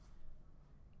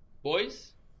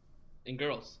Boys and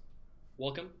girls,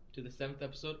 welcome to the 7th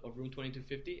episode of Room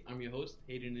 2250. I'm your host,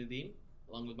 Hayden Nadeem,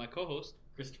 along with my co-host,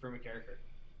 Christopher McCarricker.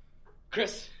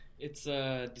 Chris. It's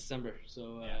December,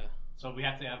 so So we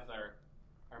have to have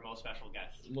our most special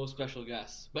guest. most special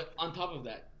guest. But on top of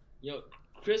that,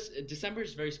 Chris, December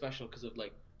is very special because of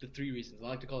like the three reasons. I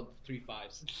like to call it the three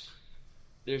fives.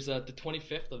 There's the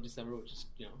 25th of December, which is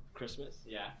Christmas.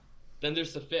 Yeah. Then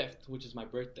there's the 5th, which is my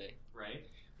birthday. Right.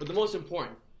 But the most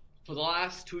important, for the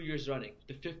last 2 years running,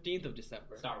 the 15th of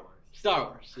December. Star Wars. Star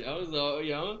Wars,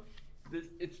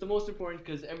 it's the most important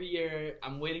because every year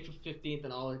I'm waiting for 15th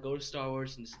and I'll go to Star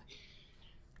Wars and just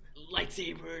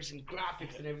lightsabers and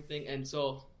graphics and everything. And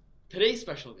so today's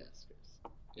special guest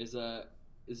is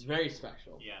very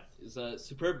special. Yes. Is a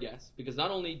superb guest because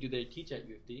not only do they teach at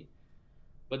UFD,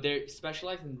 but they're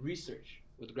specialized in research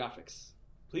with graphics.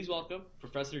 Please welcome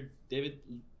Professor David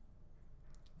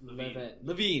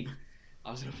Levine. I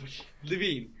was gonna push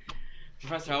Levine.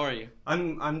 Professor, how are you?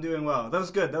 I'm doing well. That was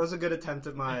good. That was a good attempt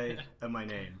at my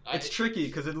name. It's tricky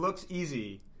because it looks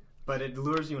easy, but it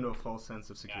lures you into a false sense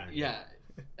of security. Yeah.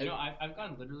 I've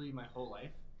gone literally my whole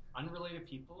life. Unrelated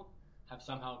people have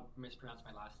somehow mispronounced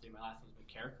my last name. My last name is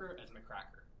McCarricker as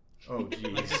McCracker. Oh,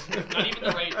 jeez. Not even the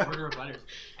right order of letters.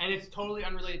 And it's totally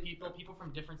unrelated people. People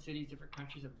from different cities, different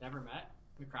countries have never met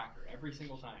McCracker every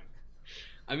single time.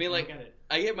 I mean,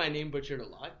 I get my name butchered a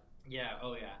lot. Yeah.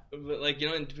 Oh, yeah. But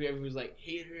and everyone's like,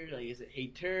 hater, like, is it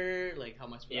hater? Like, how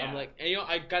much? Yeah. I'm like, and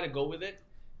I kind of go with it.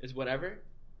 It's whatever.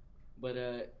 But,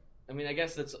 I mean, I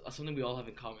guess that's something we all have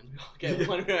in common. We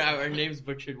all get our names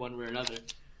butchered one way or another.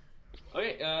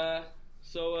 Okay,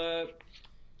 so,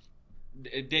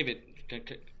 David,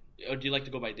 or do you like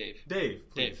to go by Dave? Dave,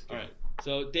 please. Dave, all right.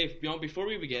 So, Dave, before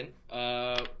we begin,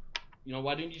 why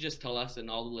don't you just tell us and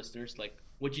all the listeners, like,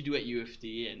 what you do at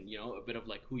UFD and, a bit of,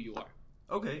 like, who you are.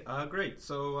 Okay, great.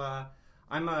 So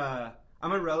I'm a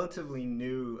relatively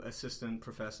new assistant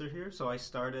professor here. So I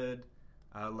started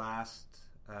last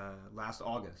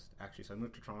August, actually. So I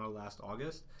moved to Toronto last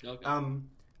August. Okay.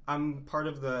 I'm part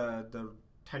of the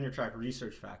tenure track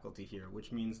research faculty here,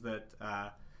 which means that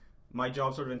my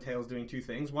job sort of entails doing two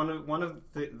things. One of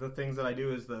the things that I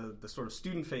do is the sort of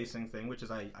student-facing thing, which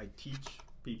is I teach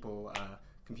people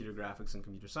computer graphics and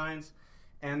computer science.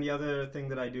 And the other thing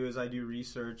that I do is I do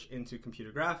research into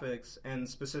computer graphics, and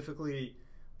specifically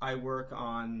I work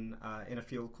on in a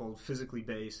field called physically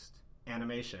based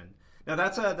animation. Now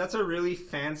that's a really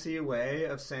fancy way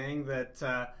of saying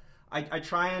that I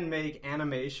try and make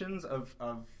animations of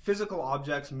physical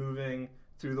objects moving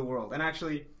through the world. And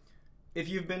actually, if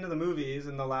you've been to the movies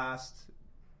in the last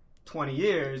 20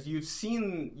 years, you've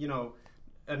seen,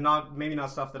 maybe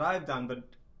not stuff that I've done, but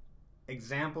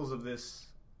examples of this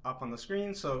up on the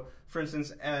screen. So, for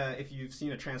instance, if you've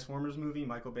seen a Transformers movie,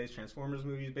 Michael Bay's Transformers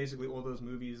movies, basically all those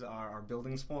movies are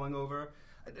buildings falling over.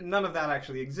 None of that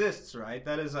actually exists, right?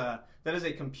 That is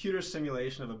a computer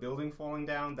simulation of a building falling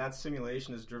down. That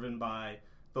simulation is driven by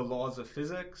the laws of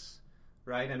physics,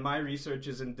 right? And my research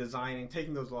is in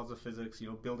taking those laws of physics,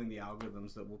 building the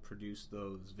algorithms that will produce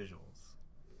those visuals.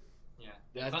 Yeah,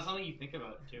 it's not something you think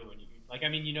about too when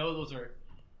those are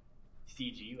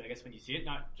CG. I guess when you see it,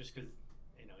 not just because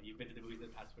you've been to the movies the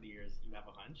past 20 years, you have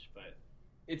a hunch, but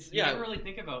you never really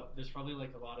think about. There's probably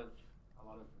like a lot of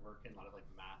work and a lot of like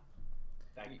math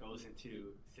that goes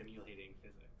into simulating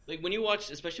physics. Like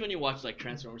especially when you watch like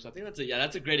Transformers, I think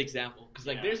that's a great example because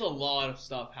there's a lot of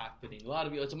stuff happening.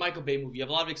 It's a Michael Bay movie. You have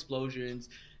a lot of explosions,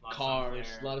 cars,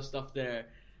 a lot of stuff there.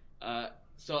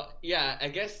 So yeah, I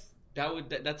guess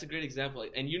that's a great example.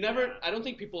 And I don't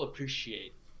think people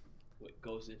appreciate what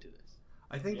goes into this.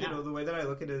 I think the way that I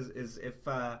look at it is if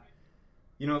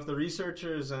if the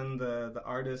researchers and the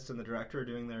artists and the director are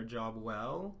doing their job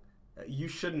well, you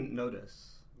shouldn't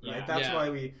notice, right? That's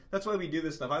why we do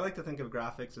this stuff. I like to think of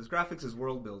graphics as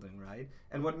world building, right?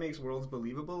 And what makes worlds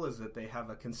believable is that they have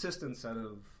a consistent set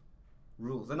of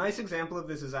rules. A nice example of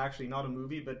this is actually not a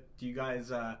movie, but do you guys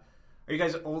are you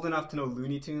guys old enough to know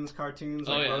Looney Tunes cartoons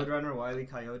like Roadrunner, Wile E.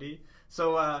 Coyote?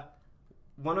 So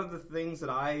one of the things that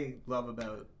I love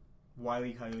about Wile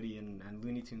E. Coyote and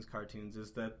Looney Tunes cartoons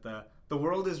is that the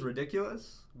world is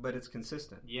ridiculous, but it's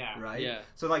consistent. Yeah. Right? Yeah.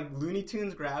 So like Looney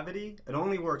Tunes gravity, it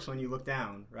only works when you look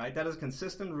down, right? That is a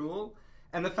consistent rule.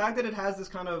 And the fact that it has this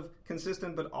kind of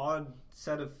consistent but odd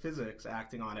set of physics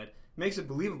acting on it makes it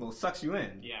believable, sucks you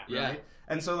in. Yeah. Right? Yeah.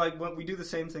 And so like when we do the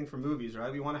same thing for movies,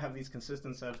 right? We want to have these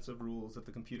consistent sets of rules that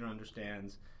the computer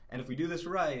understands. And if we do this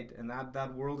right and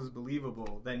that world is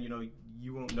believable, then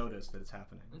you won't notice that it's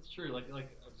happening. That's true.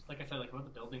 Like I said, like about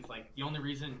the buildings, like the only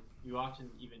reason you often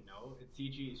even know it's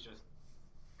CG is just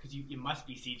because you must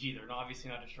be CG. They're obviously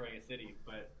not destroying a city,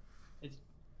 but it's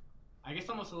I guess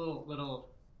almost a little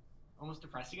almost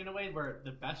depressing in a way where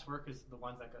the best work is the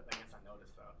ones that gets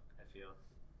unnoticed though. I feel.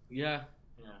 Yeah.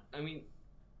 Yeah. I mean,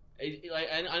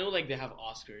 I know like they have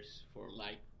Oscars for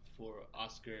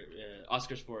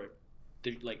Oscars for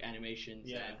like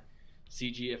animations and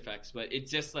CG effects, but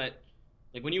it's just that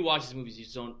like when you watch these movies, you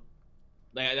just don't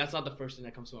like that's not the first thing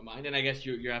that comes to my mind. And I guess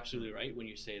you're absolutely right when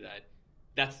you say that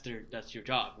that's your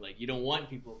job. Like you don't want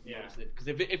people to notice it because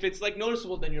if it's like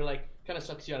noticeable, then you're like kind of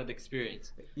sucks you out of the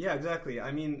experience. Yeah, exactly.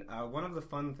 I mean, one of the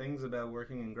fun things about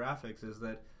working in graphics is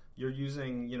that you're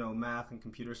using math and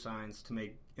computer science to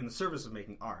make in the service of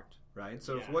making art, right?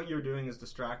 So if what you're doing is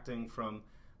distracting from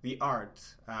the art,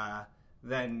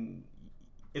 then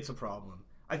it's a problem.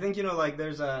 I think like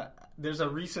there's a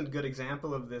recent good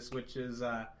example of this, which is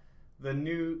the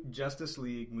new Justice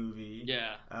League movie.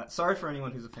 Yeah. Sorry for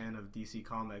anyone who's a fan of DC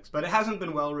Comics, but it hasn't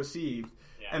been well received.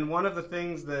 Yeah. And one of the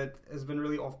things that has been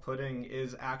really off-putting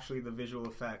is actually the visual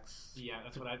effects. Yeah,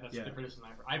 that's the criticism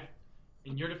I've heard.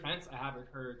 In your defense, I haven't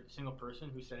heard a single person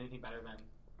who said anything better than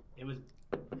it was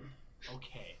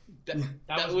okay.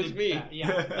 That was me.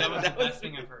 That was the best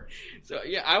thing I've heard. So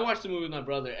yeah, I watched the movie with my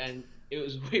brother, and it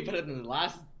was way better than the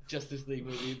last Justice League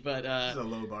movie. But it's a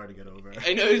low bar to get over.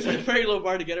 I know it's a very low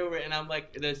bar to get over, and I'm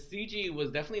like, the CG was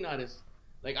definitely not as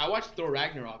like I watched Thor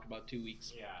Ragnarok about 2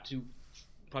 weeks,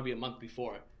 probably a month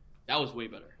before. That was way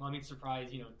better. Well, I mean,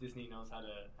 surprise, Disney knows how to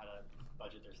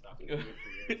budget their stuff. For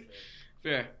years,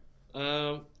 Fair.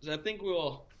 So I think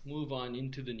we'll move on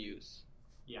into the news.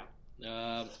 Yeah.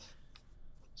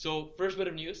 So first bit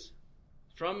of news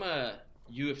from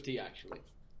U of T actually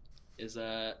is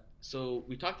so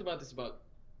we talked about this about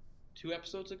 2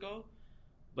 episodes ago,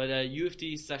 but U of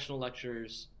T sessional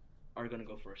lecturers are going to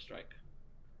go for a strike.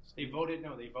 They voted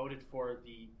for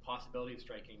the possibility of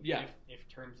striking if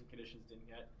terms and conditions didn't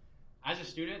get. As a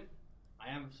student,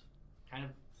 I am kind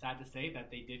of sad to say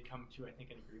that they did come to, I think,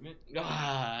 an agreement.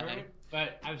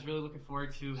 But I was really looking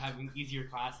forward to having easier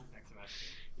classes next semester.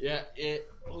 Yeah.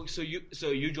 So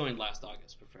you joined last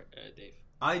August, Dave.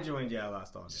 I joined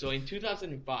last August. So in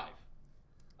 2005,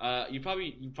 you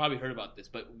probably heard about this,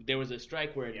 but there was a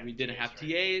strike where we didn't have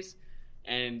TAs,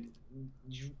 and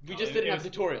we just didn't have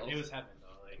tutorials. It was heaven though.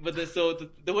 But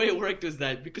the way it worked was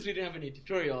that because we didn't have any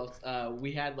tutorials,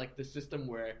 we had like the system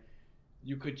where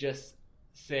you could just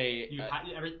say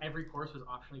every course was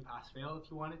optionally pass-fail if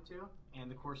you wanted to,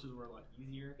 and the courses were a lot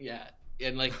easier. Yeah,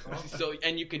 and like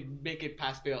and you could make it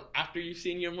pass-fail after you've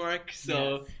seen your mark.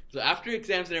 So after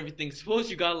exams and everything,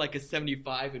 suppose you got like a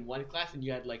 75 in one class and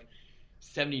you had like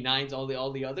 79s all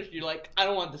the others. You're like, I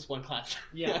don't want this one class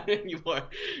anymore.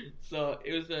 So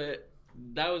I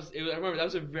remember that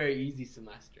was a very easy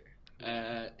semester,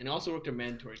 and also worked on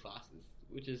mandatory classes,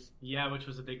 which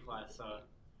was a big class. So.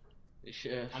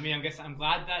 I mean, I'm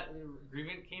glad that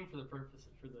agreement came for the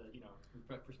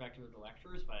perspective of the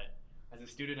lecturers, but as a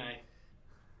student, a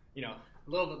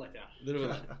little bit let down.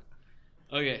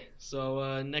 Okay,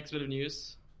 so next bit of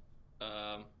news.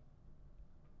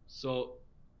 So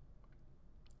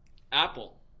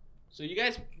Apple. So you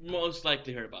guys most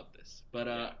likely heard about this, but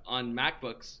on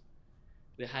MacBooks,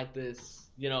 they had this,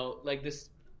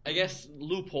 I guess,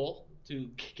 loophole to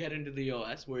get into the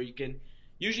OS where you can.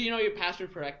 Usually, your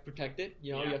password protected.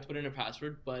 You have to put in a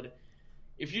password. But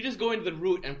if you just go into the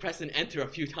root and press and enter a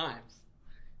few times,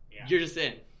 you're just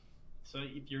in. So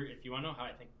if you want to know how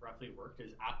I think roughly it worked,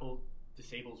 is Apple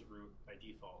disables root by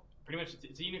default. Pretty much,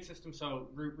 it's a Unix system, so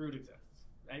root exists.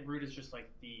 Right? Root is just like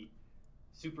the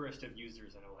superest of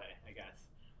users in a way, I guess.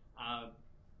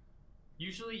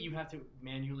 Usually, you have to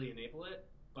manually enable it,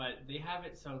 but they have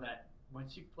it so that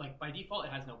once you by default,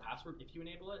 it has no password if you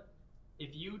enable it.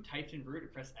 If you typed in root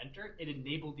and press enter, it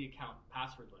enabled the account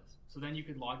passwordless. So then you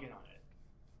could log in on it,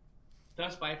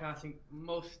 thus bypassing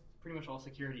pretty much all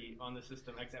security on the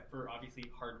system, except for obviously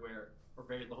hardware or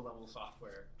very low-level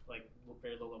software, like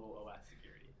very low-level OS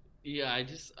security. Yeah, I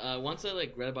just once I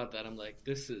read about that, I'm like,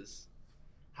 this is.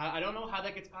 I don't know how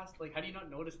that gets past. How do you not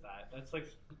notice that? That's like.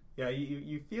 Yeah,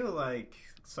 you feel like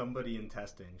somebody in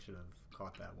testing should have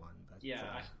caught that one. But,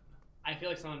 I feel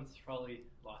like someone's probably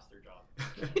lost their job.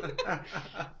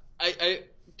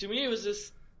 To me, it was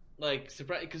just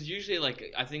surprise because usually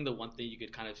I think the one thing you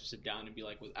could kind of sit down and be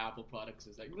like with Apple products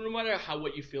is no matter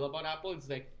what you feel about Apple, it's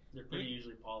they're pretty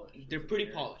usually polished. They're pretty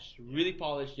polished, really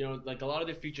polished. A lot of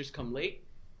their features come late,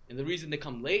 and the reason they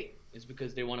come late is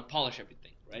because they want to polish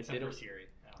everything, right? Except for Siri.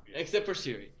 Except for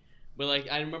Siri.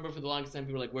 But I remember for the longest time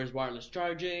people were like, "Where's wireless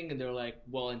charging?" And they're like,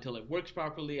 "Well, until it works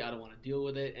properly, I don't want to deal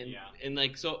with it." And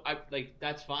so I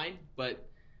that's fine, but at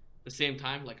the same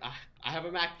time, I have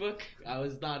a MacBook. I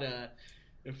was not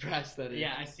impressed that.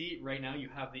 Yeah, I see. Right now, you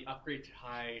have the upgrade to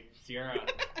High Sierra.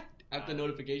 Have the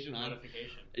notification on.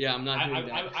 Notification. Yeah, I'm not doing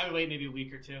that. I would wait maybe a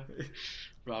week or two.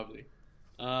 Probably.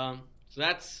 So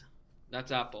that's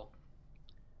Apple.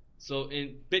 So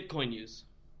in Bitcoin news.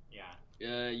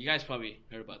 Yeah. You guys probably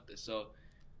heard about this. So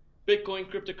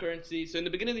Bitcoin cryptocurrency. So in the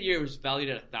beginning of the year, it was valued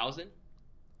at 1,000.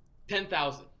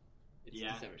 10,000. It's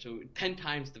December. So 10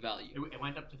 times the value. It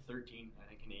went up to 13, I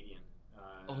think, Canadian.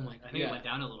 Oh my god. I think it went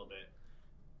down a little bit.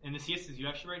 In the CSSU,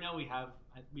 actually, right now we have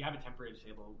a temporary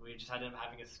disable. We just ended up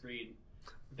having a screen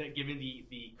that, given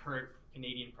the current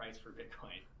Canadian price for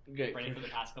Bitcoin, running for the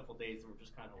past couple of days, and we're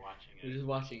just kind of watching it. We're just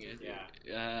watching it.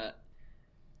 Yeah.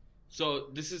 So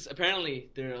this is apparently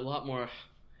there are a lot more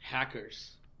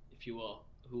hackers, if you will,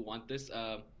 who want this.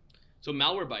 So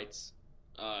Malwarebytes.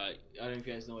 I don't know if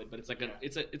you guys know it, but it's like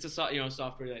it's a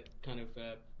software that kind of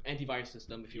antivirus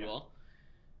system, if you will.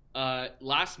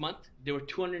 Last month, there were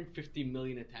 250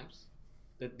 million attempts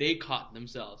that they caught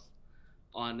themselves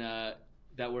on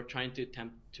that were trying to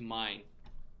attempt to mine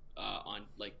on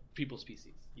like people's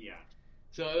PCs. Yeah.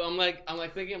 So I'm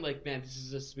thinking, man, this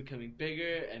is just becoming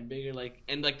bigger and bigger.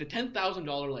 And the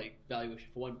 $10,000 like valuation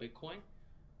for one Bitcoin,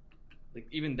 like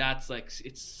even that's like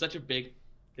it's such a big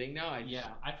thing now.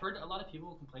 I've heard a lot of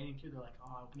people complaining too. They're like,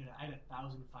 "Oh, I had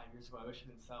 1,000 5 years ago. I wish I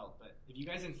didn't sell." But if you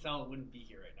guys didn't sell, it wouldn't be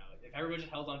here right now. If everyone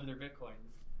just held onto their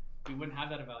Bitcoins, we wouldn't have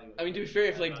that evaluation. I mean, to be fair,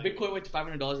 if like Bitcoin went to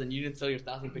 $500 and you didn't sell your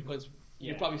 1,000 Bitcoins,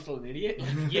 you're probably still an idiot.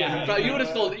 Yeah, you would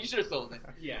have sold it. You should have sold it.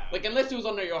 Yeah, like unless it was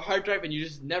on your hard drive and you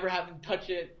just never happened to touch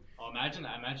it. Oh, imagine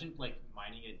that. Imagine like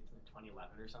mining it in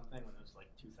 2011 or something when it was like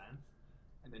 2 cents.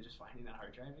 And then just finding that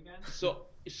hard drive again. So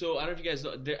I don't know if you guys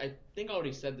know. I think I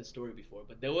already said this story before,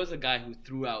 but there was a guy who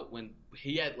threw out when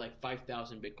he had like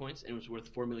 5,000 Bitcoins and it was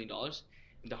worth $4 million.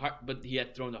 But he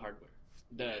had thrown the hardware,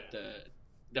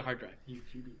 the hard drive.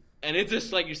 And it's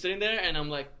just like you're sitting there, and I'm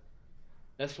like,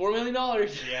 that's $4 million.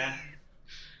 Yeah.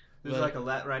 There's like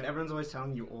right. Everyone's always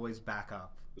telling you always back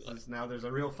up. Now there's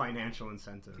a real financial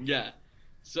incentive. Yeah.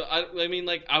 So I mean,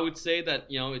 like I would say that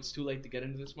it's too late to get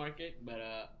into this market, but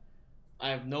I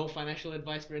have no financial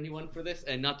advice for anyone for this,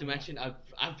 and not to mention, I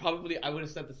would have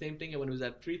said the same thing when it was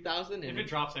at 3,000. If it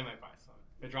drops, I might buy some.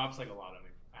 If it drops like a lot,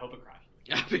 I hope it crashes.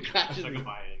 Yeah, if it crashes, I can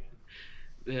buy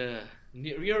it again.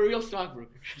 You're a real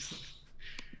stockbroker.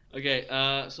 Okay,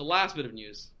 so last bit of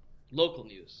news, local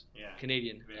news,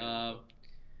 Canadian.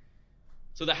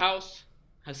 So the House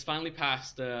has finally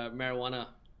passed marijuana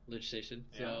legislation.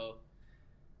 So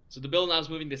the bill now is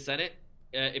moving to the Senate.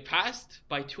 It passed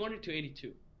by 200 to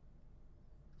 82.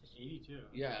 82.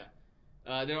 Yeah.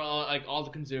 They're all the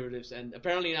conservatives, and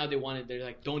apparently now they're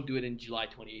like, don't do it in July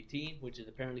 2018, which is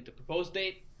apparently the proposed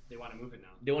date. They want to move it now.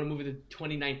 They want to move it to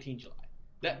 2019 July.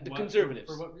 The conservatives.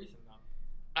 For what reason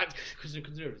though? Because they're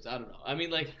conservatives. I don't know. I mean,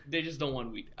 like they just don't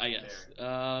want weed, I guess.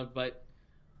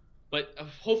 But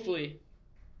hopefully,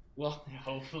 well,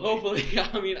 hopefully.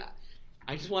 I mean,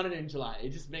 I just want it in July. It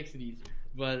just makes it easier.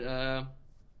 But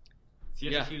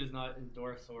CSSU does not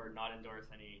endorse or not endorse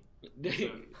any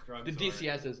drugs. The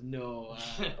DCS has no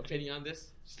opinion on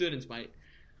this. Students might,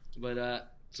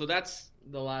 but so that's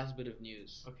the last bit of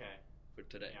news. Okay. For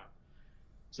today. Yeah.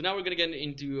 So now we're gonna get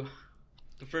into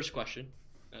the first question.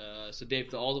 So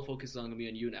Dave, all the focus is going to be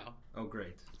on you now. Oh,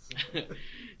 great.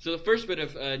 So the first bit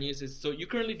of news is, so you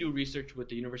currently do research with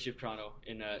the University of Toronto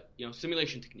in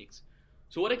simulation techniques.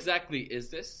 So what exactly is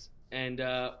this? And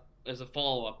as a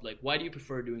follow-up, like why do you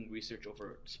prefer doing research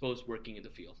over, suppose, working in the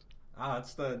field?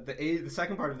 It's the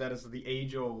second part of that is the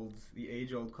age-old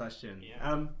question.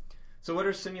 Yeah. So what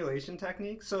are simulation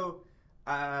techniques? So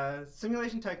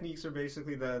simulation techniques are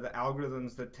basically the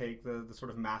algorithms that take the sort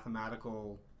of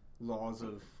mathematical laws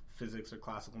of physics or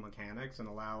classical mechanics and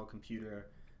allow a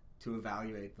computer to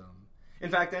evaluate them. In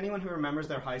fact, anyone who remembers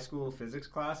their high school physics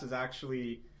class has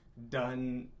actually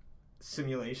done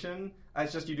simulation.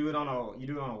 It's just you do it on a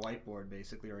whiteboard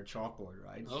basically, or a chalkboard,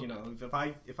 right?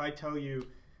 Okay. If I tell you,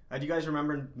 do you guys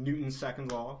remember Newton's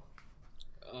second law?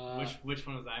 Which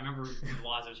one was that? I remember the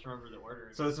laws. I just remember the order.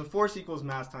 So it's a force equals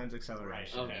mass times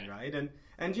acceleration, right? And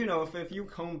if you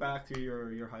comb back through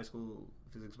your high school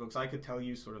physics books, I could tell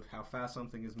you sort of how fast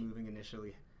something is moving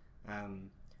initially, and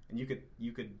you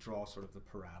could draw sort of the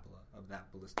parabola of that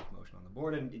ballistic motion on the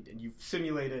board, and you've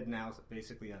simulated now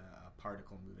basically a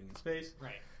particle moving in space.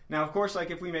 Right. Now, of course, like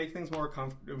if we make things more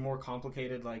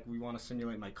complicated, like we want to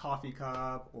simulate my coffee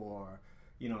cup or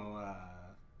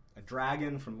a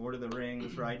dragon from Lord of the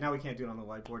Rings, right? Now we can't do it on the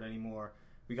whiteboard anymore.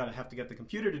 We have to get the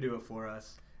computer to do it for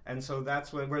us, and so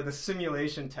that's where the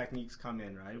simulation techniques come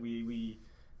in, right?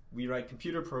 We write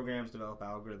computer programs, develop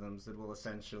algorithms that will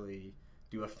essentially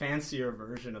do a fancier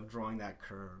version of drawing that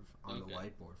curve on the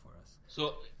whiteboard for us.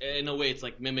 So in a way, it's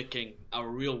like mimicking our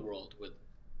real world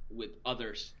with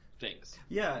other things.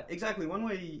 Yeah, exactly. One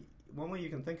way you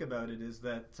can think about it is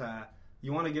that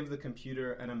you want to give the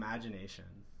computer an imagination,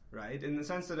 right? In the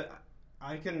sense that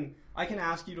I can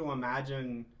ask you to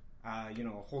imagine,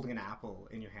 holding an apple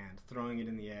in your hand, throwing it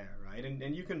in the air, right?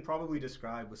 And you can probably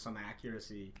describe with some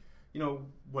accuracy,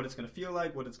 what it's going to feel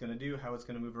like, what it's going to do, how it's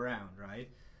going to move around, right?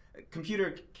 A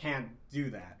computer can't do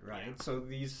that, right? Yeah. So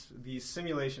these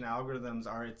simulation algorithms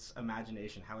are its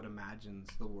imagination, how it imagines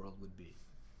the world would be.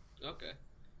 Okay.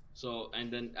 So,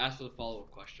 and then ask for the follow-up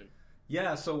question.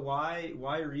 Yeah, so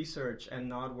why research and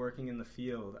not working in the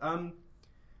field?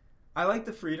 I like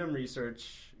the freedom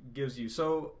research gives you.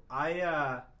 So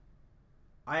I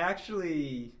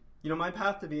actually, my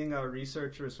path to being a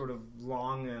researcher is sort of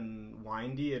long and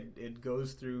windy. It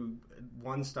goes through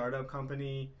one startup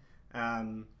company,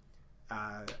 I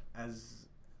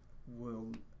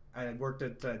worked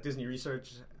at Disney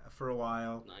Research for a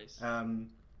while. Nice.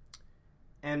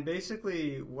 And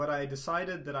basically what I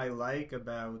decided that I like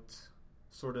about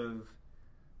sort of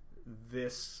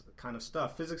this kind of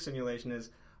stuff, physics simulation,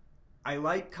 is I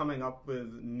like coming up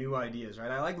with new ideas, right?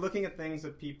 I like looking at things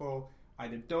that people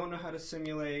either don't know how to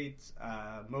simulate,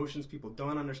 motions people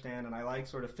don't understand, and I like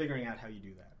sort of figuring out how you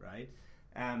do that, right?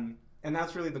 And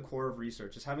that's really the core of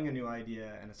research, is having a new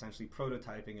idea and essentially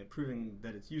prototyping it, proving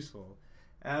that it's useful.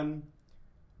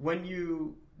 When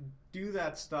you do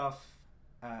that stuff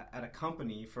at a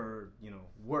company for,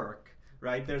 work,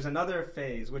 right, there's another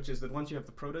phase, which is that once you have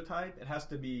the prototype, it has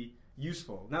to be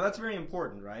useful. Now, that's very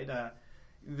important, right?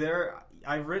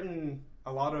 I've written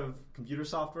a lot of computer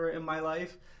software in my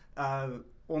life.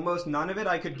 Almost none of it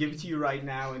I could give to you right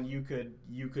now, and you could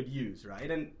use,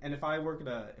 right? And if I were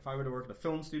to work at a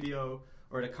film studio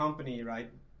or at a company,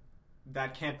 right,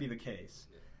 that can't be the case.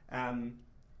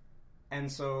 And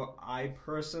so I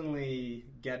personally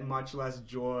get much less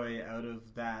joy out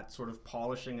of that sort of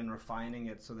polishing and refining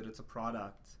it so that it's a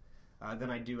product than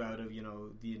I do out of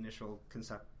the initial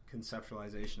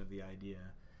conceptualization of the idea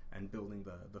and building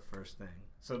the first thing.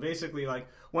 So basically, like,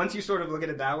 once you sort of look at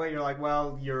it that way, you're like,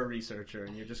 well, you're a researcher,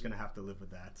 and you're just going to have to live with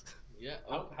that. Yeah.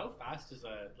 How fast does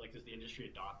the industry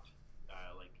adopt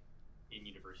in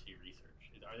university research?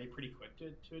 Are they pretty quick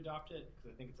to adopt it?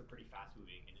 Because I think it's a pretty fast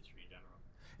moving industry in general.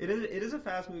 It is a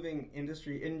fast moving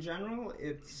industry in general.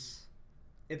 It's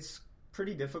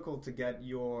pretty difficult to get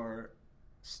your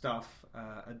stuff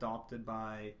adopted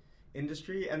by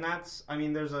industry, and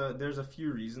there's a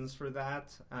few reasons for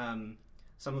that.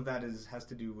 Some of that has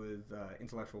to do with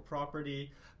intellectual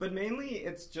property, but mainly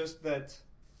it's just that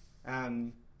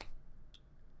in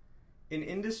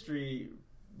industry,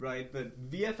 right, the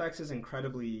VFX is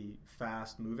incredibly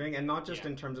fast moving, and not just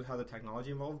in terms of how the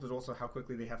technology evolves, but also how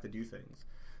quickly they have to do things.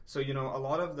 So a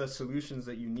lot of the solutions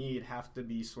that you need have to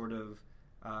be sort of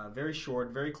very short,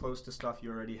 very close to stuff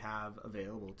you already have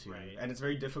available to you. And it's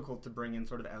very difficult to bring in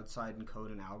sort of outside and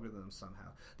code and algorithms somehow.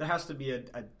 There has to be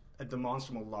a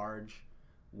demonstrable large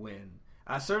win.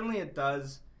 Certainly it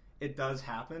does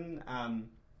happen.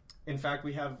 In fact,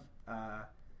 we have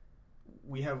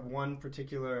one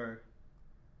particular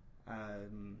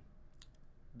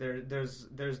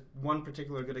there's one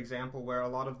particular good example where a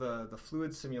lot of the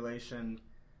fluid simulation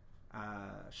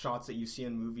shots that you see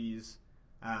in movies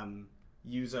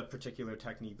use a particular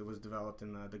technique that was developed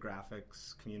in the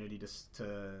graphics community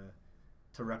to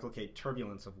replicate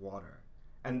turbulence of water.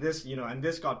 And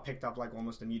this got picked up like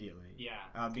almost immediately.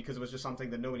 Yeah. Because it was just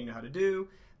something that nobody knew how to do.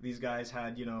 These guys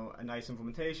had, a nice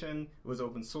implementation. It was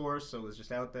open source, so it was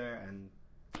just out there, and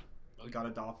it got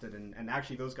adopted. And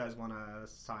actually, those guys won a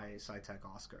SciTech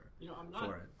Oscar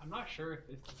for it. I'm not sure if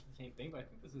it's the same thing, but I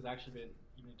think this has actually been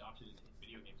even adopted in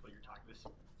video games while you're talking this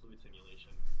fluid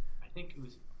simulation. I think it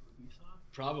was Ubisoft.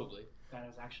 Probably. That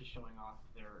is actually showing off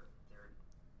their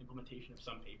implementation of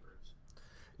some papers.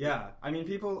 Yeah,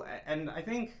 people, and I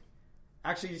think,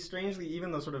 actually, strangely,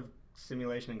 even though sort of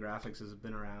simulation and graphics has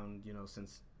been around,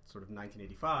 since sort of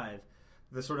 1985,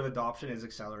 the sort of adoption is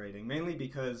accelerating, mainly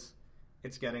because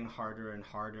it's getting harder and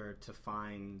harder to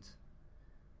find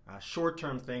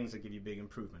short-term things that give you big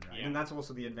improvement, right? Yeah. And that's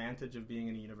also the advantage of being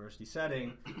in a university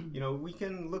setting. We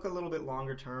can look a little bit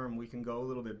longer term. We can go a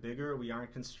little bit bigger. We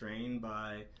aren't constrained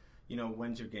by,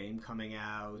 when's your game coming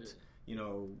out?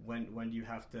 When do you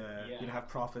have to have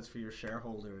profits for your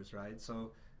shareholders, right?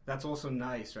 So that's also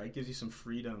nice, right? It gives you some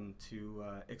freedom to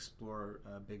explore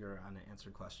bigger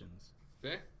unanswered questions.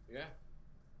 Fair, yeah.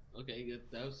 Okay, good.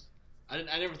 That was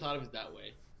I never thought of it that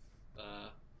way,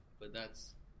 but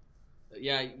that's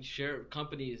share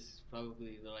companies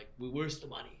probably they're like, where's the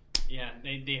money? Yeah,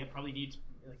 they probably need to,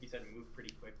 like you said, move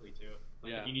pretty quickly too.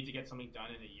 Like Yeah. if you need to get something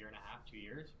done in a year and a half, 2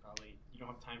 years, probably you don't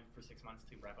have time for 6 months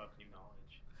to rev up new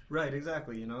knowledge. Right,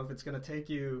 exactly. You know, if it's going to take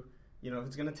you,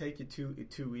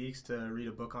 two weeks to read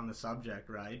a book on the subject,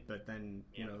 right? But then,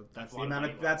 you know, that's the amount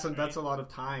of that's a lot of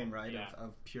time, right? Yeah.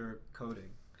 Of pure coding.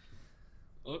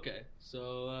 Okay,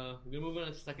 so we're gonna move on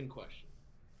to the second question.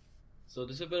 So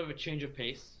this is a bit of a change of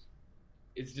pace.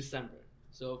 It's December,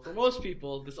 so for most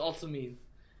people, this also means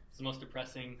It's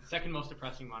the second most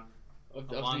depressing month,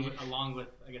 along with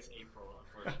I guess April,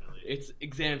 unfortunately. it's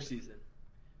exam season.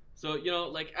 So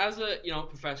like as a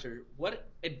professor, what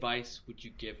advice would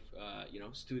you give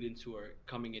students who are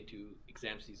coming into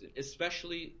exam season,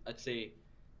 especially I'd say.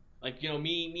 Like,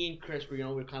 me and Chris, we're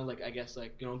kind of like, I guess,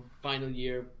 like, final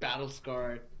year, battle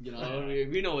scarred,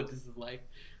 we know what this is like.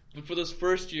 But for those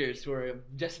first years who are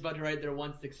just about to write their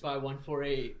 165,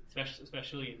 148.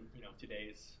 Especially in,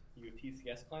 today's U of T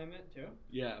CS climate, too.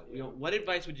 Yeah. What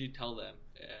advice would you tell them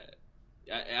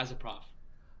as a prof?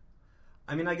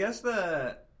 I mean, I guess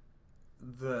the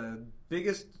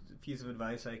biggest piece of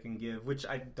advice I can give, which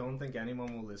I don't think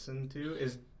anyone will listen to,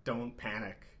 is don't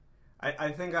panic.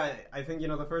 I think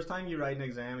the first time you write an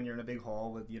exam and you're in a big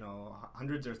hall with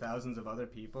hundreds or thousands of other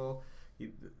people,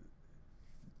 you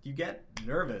get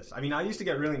nervous. I mean, I used to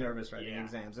get really nervous writing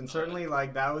exams, and certainly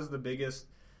like that was the biggest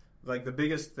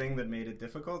thing that made it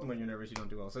difficult. And when you're nervous, you don't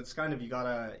do well. So it's kind of you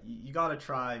gotta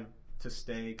try to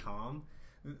stay calm.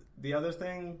 The other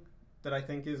thing that I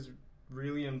think is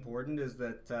really important is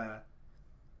that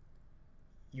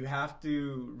you have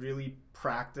to really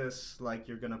practice like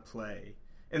you're gonna play.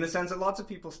 In the sense that lots of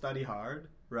people study hard,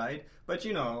 right? But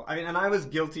and I was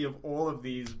guilty of all of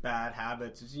these bad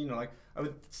habits. Like I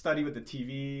would study with the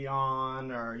TV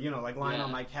on, or like lying on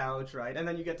my couch, right? And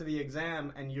then you get to the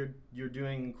exam and you're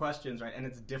doing questions, right? And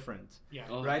it's different,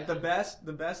 right? Yeah.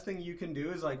 The best thing you can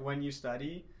do is like when you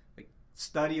study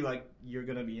like you're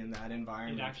gonna be in that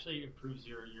environment. It actually improves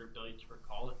your ability to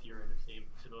recall if you're in the same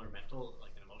similar mental,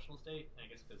 like an emotional state, and I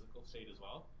guess physical state as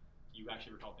well. You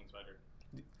actually recall things better.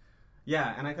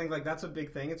 Yeah, and I think like that's a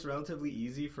big thing. It's relatively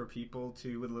easy for people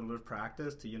to, with a little bit of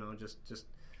practice, to just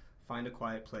find a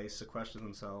quiet place, sequester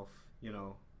themselves,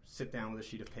 sit down with a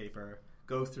sheet of paper,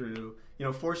 go through,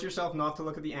 force yourself not to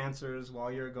look at the answers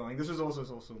while you're going. This was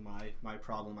also my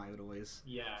problem. I would always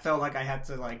felt like I had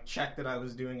to like check that I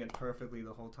was doing it perfectly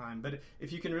the whole time. But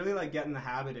if you can really like get in the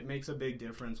habit, it makes a big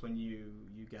difference when you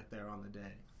get there on the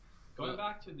day. Going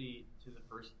back to the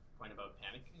first point about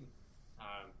panicking.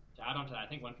 To add on to that, I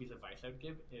think one piece of advice I would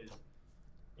give is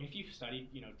if you've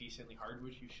studied, decently hard,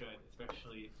 which you should,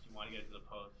 especially if you want to get into the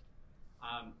post,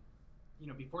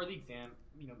 before the exam,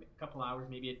 a couple hours,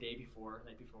 maybe a day before,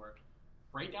 night before,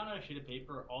 write down on a sheet of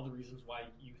paper all the reasons why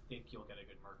you think you'll get a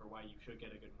good mark or why you should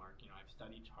get a good mark. I've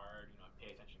studied hard, I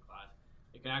pay attention in class.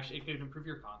 It can improve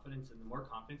your confidence, and the more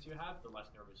confidence you have, the less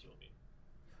nervous you'll be.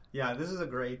 Yeah, this is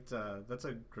that's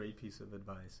a great piece of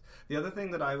advice. The other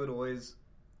thing that I would always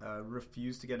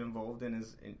refuse to get involved in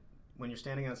is when you're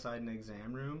standing outside an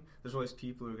exam room, there's always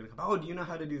people who are going to come, oh, do you know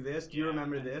how to do this? Do you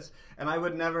remember this? And I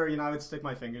would never, I would stick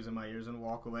my fingers in my ears and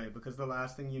walk away, because the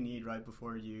last thing you need right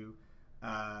before you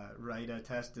write a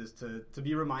test is to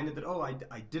be reminded that, oh,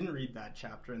 I didn't read that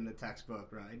chapter in the textbook,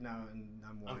 right? Now, and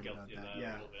I'm worried about that. A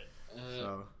little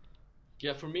bit.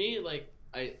 Yeah, for me, like,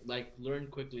 I learned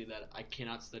quickly that I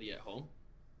cannot study at home.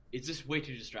 It's just way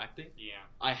too distracting. Yeah.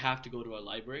 I have to go to a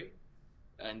library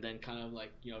and then kind of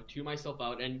like, tune myself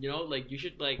out. And, like you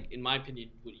should, like, in my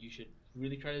opinion, what you should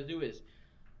really try to do is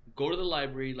go to the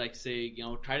library, like say,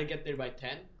 try to get there by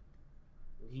 10,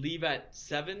 leave at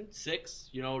 7, 6,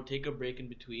 take a break in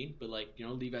between, but like,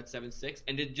 leave at 7, 6,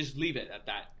 and then just leave it at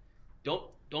that. Don't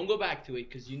go back to it,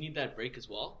 because you need that break as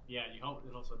well. Yeah, it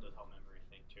also does help memory,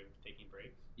 I think, too, taking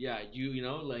breaks. Yeah,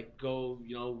 like go,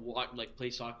 walk, like play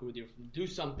soccer with do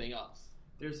something else.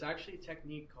 There's actually a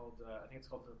technique called, I think it's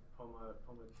called the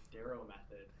Pomodoro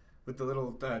method. With the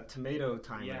little tomato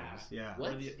timers. Yeah.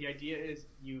 What? The idea is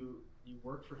you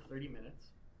work for 30 minutes,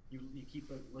 you keep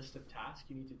a list of tasks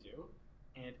you need to do,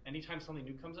 and anytime something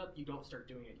new comes up, you don't start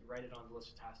doing it. You write it on the list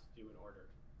of tasks to do in order.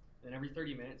 Then every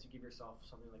 30 minutes, you give yourself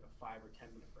something like a 5 or 10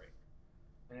 minute break.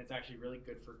 And it's actually really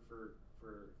good for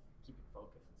keeping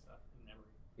focus and stuff in memory.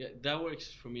 Yeah, that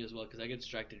works for me as well, because I get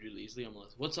distracted really easily. I'm like,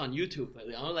 what's on YouTube?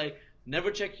 I'm like,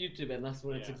 never check YouTube unless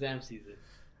when it's exam season.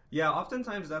 Yeah,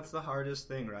 oftentimes that's the hardest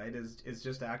thing, right? Is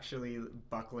just actually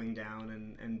buckling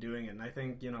down and doing it. And I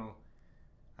think,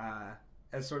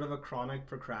 as sort of a chronic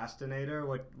procrastinator,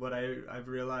 what I've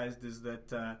realized is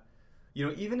that,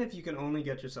 even if you can only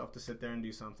get yourself to sit there and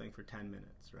do something for 10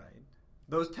 minutes, right?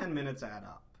 Those 10 minutes add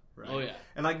up. right? Oh yeah.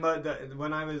 And like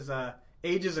when I was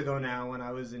ages ago now, when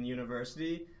I was in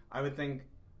university, I would think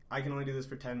I can only do this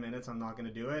for 10 minutes. I'm not going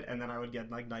to do it. And then I would get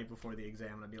like night before the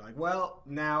exam, and I'd be like, well,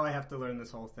 now I have to learn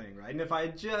this whole thing, right? And if I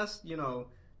just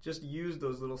used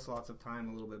those little slots of time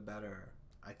a little bit better,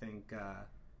 I think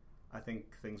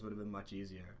things would have been much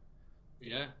easier.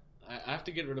 Yeah, I have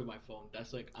to get rid of my phone.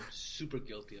 That's like, I'm super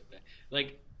guilty of that.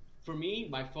 Like, for me,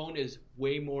 my phone is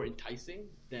way more enticing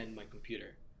than my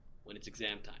computer when it's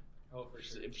exam time. Oh, for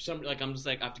sure. If I'm just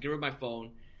like, I have to get rid of my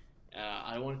phone.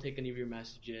 I don't want to take any of your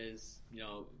messages,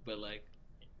 but like...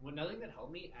 Another thing that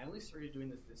helped me, I only started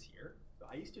doing this year, but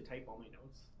I used to type all my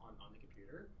notes on the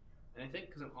computer. And I think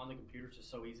because I'm on the computer, it's just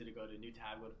so easy to go to a new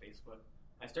tab, go to Facebook.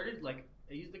 I started,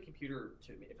 I use the computer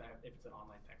to, if it's an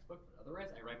online textbook, but otherwise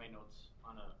I write my notes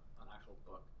on an actual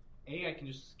book. I can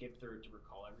just skip through to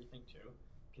recall everything too.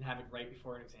 Can have it right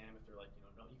before an exam if they're like,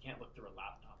 no, you can't look through a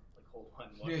laptop, hold on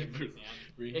while you're in the exam.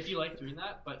 If you like doing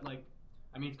that, but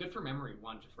it's good for memory,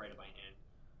 one, just write it by hand.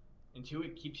 And two,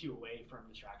 it keeps you away from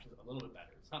distractions a little bit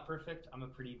better. It's not perfect. I'm a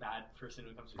pretty bad person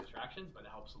when it comes to distractions, but it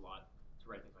helps a lot to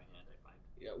write things by hand, I find.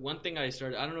 Yeah, one thing I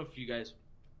started, I don't know if you guys,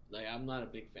 I'm not a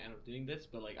big fan of doing this,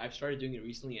 but I've started doing it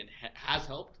recently and has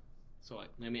helped. So,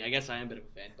 I guess I am a bit of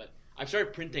a fan, but I've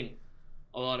started printing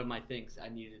a lot of my things I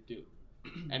needed to do.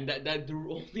 And that the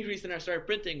only reason I started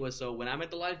printing was so when I'm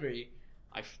at the library,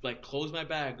 I close my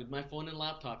bag with my phone and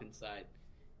laptop inside,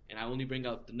 and I only bring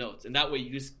out the notes. And that way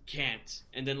you just can't.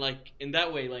 And then in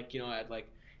that way, at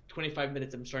 25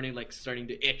 minutes I'm starting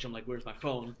to itch. I'm like, where's my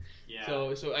phone? Yeah.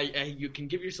 So you can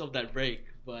give yourself that break,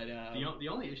 but the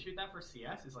only issue with that for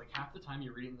CS is half the time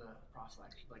you're reading the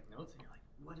prospect notes and you're like,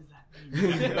 what does that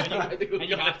mean? and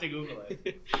you have to Google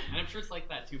it. And I'm sure it's like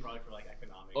that too, probably for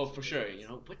economics. Oh, for sure.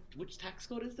 Which tax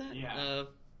code is that? Yeah.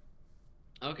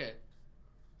 Okay.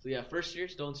 So yeah, first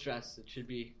years, don't stress. It should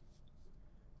be.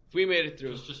 If we made it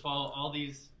through, just follow all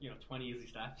these 20 easy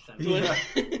steps.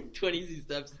 And 20 easy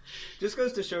steps. Just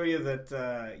goes to show you that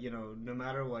no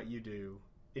matter what you do,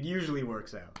 it usually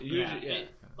works out. Yeah.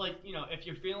 If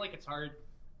you're feeling like it's hard,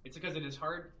 it's because it is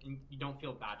hard, and you don't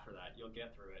feel bad for that. You'll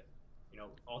get through it.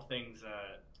 All things.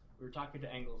 We were talking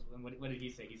to Engels. What did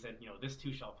he say? He said, this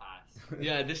too shall pass.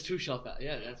 Yeah, this too shall pass.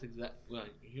 Yeah, that's exact. Well,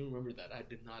 you remember that? I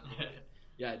did not know that.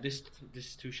 Yeah, this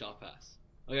too shall pass.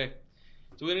 Okay,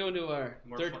 so we're gonna go to our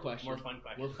third question.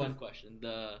 More fun question.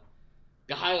 The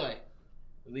highlight,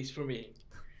 at least for me,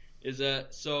 is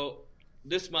so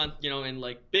this month,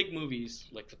 in big movies,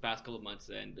 the past couple of months,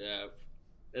 and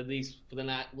at least for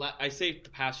I say the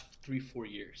past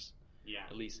 3-4 years. Yeah.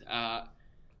 At least,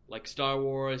 Star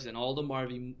Wars and all the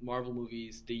Marvel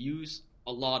movies, they use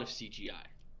a lot of CGI.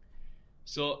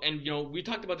 So, and we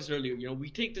talked about this earlier. We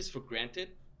take this for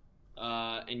granted.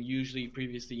 And usually,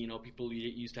 previously, people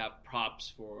used to have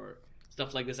props for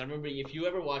stuff like this. I remember if you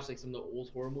ever watched some of the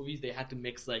old horror movies, they had to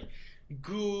mix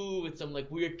goo with some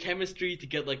weird chemistry to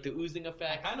get the oozing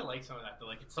effect. I kind of like some of that,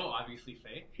 though. It's so obviously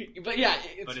fake. But yeah,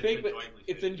 it's fake, but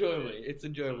it's enjoyable. It's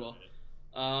enjoyable.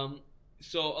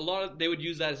 So a lot of they would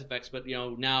use that as effects, but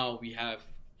now we have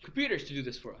computers to do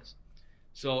this for us.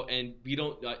 So and we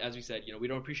don't, as we said, we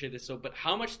don't appreciate this. So, but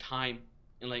how much time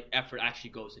and effort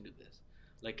actually goes into this?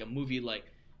 A movie like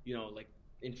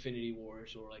Infinity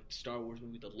Wars or Star Wars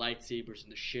movie, the lightsabers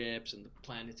and the ships and the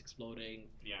planets exploding.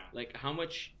 Yeah. How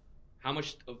much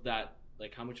of that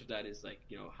is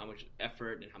how much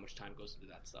effort and how much time goes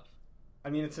into that stuff? I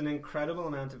mean, it's an incredible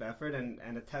amount of effort, and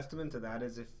a testament to that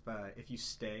is if you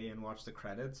stay and watch the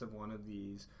credits of one of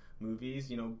these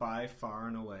movies, by far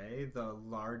and away the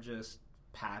largest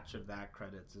patch of that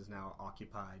credits is now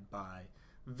occupied by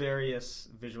various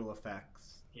visual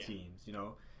effects teams.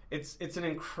 It's an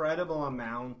incredible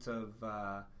amount of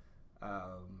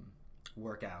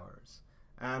work hours.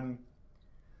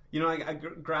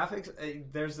 Graphics.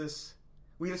 There's this.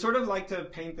 We sort of like to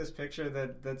paint this picture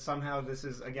that somehow this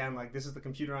is this is the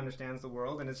computer understands the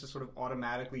world and it's just sort of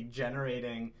automatically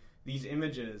generating these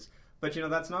images. But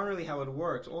that's not really how it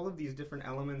works. All of these different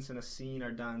elements in a scene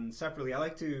are done separately. I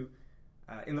like to,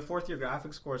 in the fourth year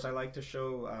graphics course, I like to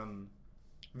show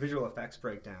visual effects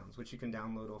breakdowns, which you can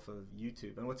download off of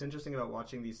YouTube. And what's interesting about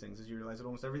watching these things is you realize that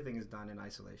almost everything is done in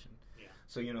isolation. Yeah.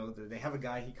 So, they have a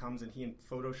guy, he comes and he in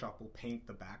Photoshop will paint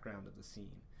the background of the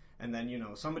scene. And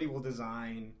then, somebody will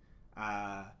design,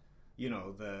 so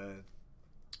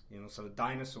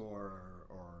dinosaur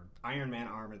or Iron Man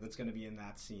armor that's going to be in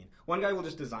that scene. One guy will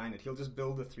just design it. He'll just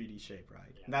build a 3D shape,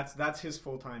 right? Yeah. And that's his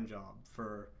full-time job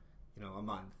for, a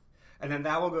month. And then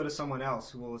that will go to someone else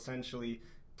who will essentially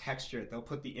texture it. They'll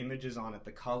put the images on it,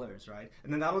 the colors, right?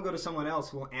 And then that'll go to someone else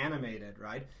who will animate it,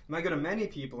 right? It might go to many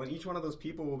people, and each one of those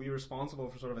people will be responsible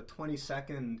for sort of a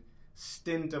 20-second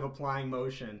stint of applying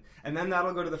motion. And then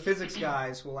that'll go to the physics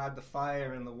guys who will add the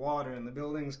fire and the water and the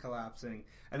buildings collapsing.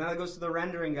 And then it goes to the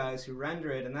rendering guys who render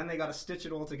it, and then they got to stitch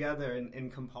it all together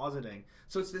in compositing.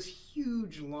 So it's this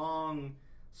huge, long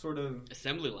sort of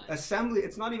assembly line.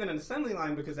 It's not even an assembly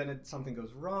line, because then something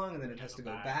goes wrong, and then it has to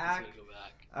go back.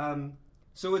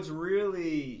 So it's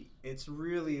really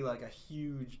like a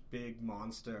huge, big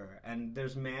monster, and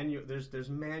there's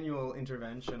manual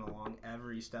intervention along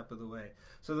every step of the way.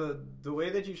 So the way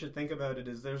that you should think about it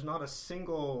is there's not a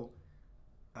single,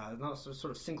 not a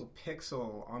sort of single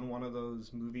pixel on one of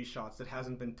those movie shots that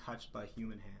hasn't been touched by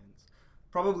human hands,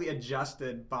 probably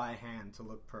adjusted by hand to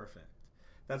look perfect.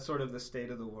 That's sort of the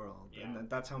state of the world, and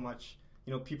that's how much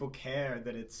people care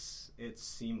that it's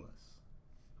seamless.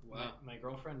 Wow. My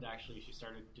girlfriend actually, she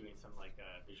started doing some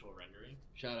visual rendering.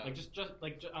 Shout out. Just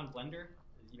on Blender,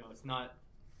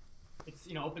 it's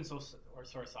open source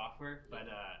software, but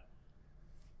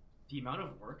the amount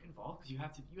of work involved, because you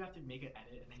have to make an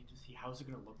edit, and then you have to see how's it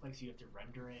going to look like. So you have to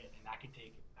render it, and that can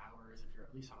take hours if you're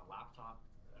at least on a laptop.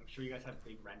 I'm sure you guys have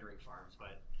big rendering farms,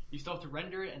 but you still have to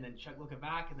render it and then look it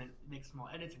back, and then make small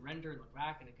edits and render and look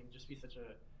back, and it can just be such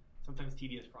a sometimes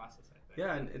tedious process, I think.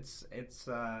 Yeah, and it's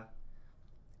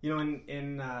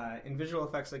in visual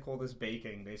effects they call this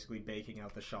baking, basically baking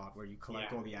out the shot, where you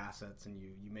collect all the assets and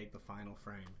you make the final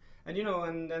frame. And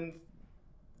and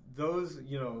those,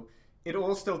 it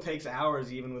all still takes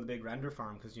hours even with a big render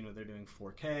farm, because they're doing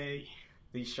 4K.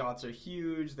 These shots are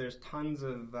huge. There's tons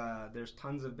of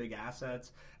big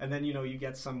assets, and then you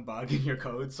get some bug in your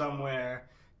code somewhere,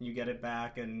 you get it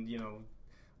back, and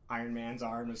Iron Man's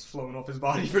arm is flown off his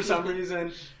body for some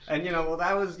reason, and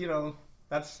that was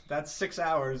that's 6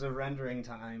 hours of rendering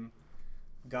time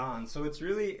gone. So it's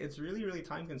really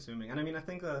time consuming. And I mean, I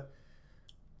think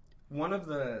one of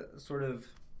the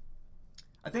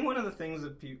things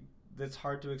that's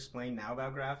hard to explain now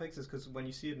about graphics is because when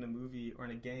you see it in a movie or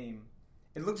in a game,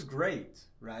 it looks great,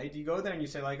 right? You go there and you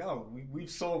say oh, we've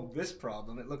solved this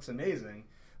problem. It looks amazing.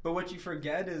 But what you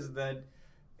forget is that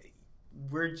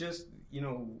we're just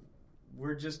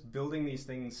building these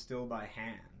things still by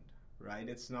hand. Right,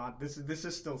 it's not. This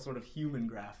is still sort of human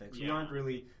graphics. Yeah. We aren't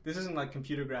really. This isn't like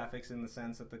computer graphics in the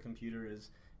sense that the computer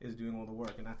is doing all the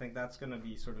work. And I think that's going to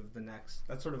be sort of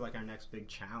that's sort of like our next big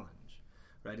challenge,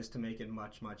 right? Is to make it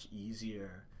much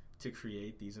easier to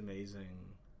create these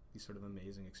sort of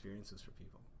amazing experiences for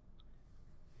people.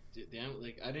 Damn,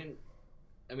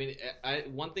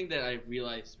 one thing that I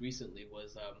realized recently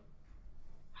was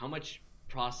how much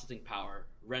processing power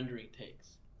rendering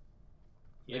takes.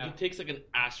 It takes an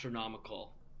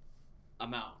astronomical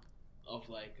amount of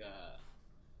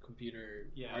computer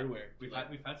hardware. We've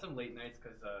had some late nights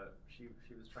because she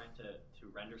was trying to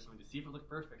render something to see if it looked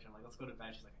perfect. I'm like, let's go to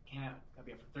bed. She's like, I can't. I'll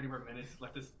be up for 30 more minutes.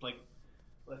 Let this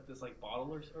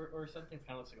bottle or something. It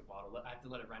kind of looks like a bottle. I have to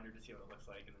let it render to see what it looks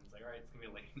like, and then it's like, all right, it's gonna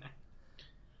be a late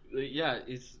night. Yeah,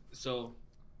 it's so.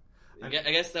 I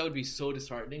guess that would be so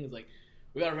disheartening. It's like,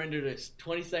 we gotta render this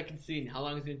 20-second scene. How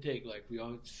long is it gonna take?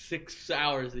 6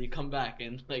 hours, and you come back,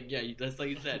 and that's like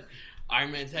you said,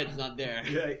 Iron Man's head is not there.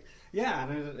 Yeah,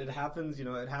 and it happens.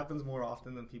 It happens more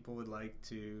often than people would like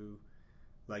to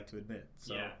admit.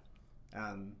 So,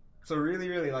 so really,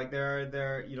 there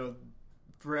are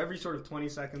for every sort of 20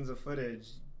 seconds of footage,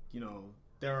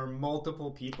 there are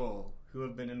multiple people who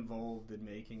have been involved in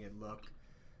making it look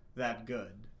that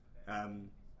good, and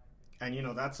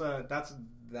that's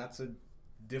a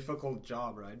difficult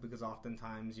job, right? Because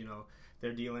oftentimes,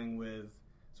 they're dealing with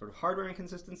sort of hardware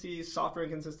inconsistencies, software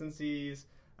inconsistencies.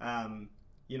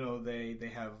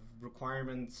 They have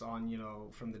requirements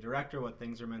on, from the director, what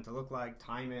things are meant to look like,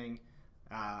 timing.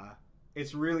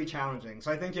 It's really challenging.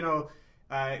 So I think,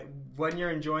 when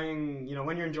you're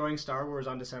enjoying Star Wars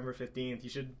on December 15th, you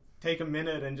should take a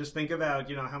minute and just think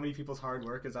about, how many people's hard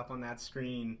work is up on that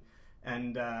screen,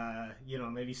 and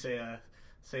maybe say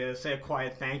a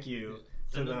quiet thank you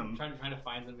to them. Trying to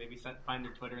find them, maybe find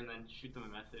their Twitter and then shoot them a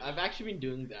message. I've actually been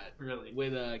doing that. Really?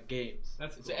 With games.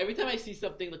 That's cool. So every time I see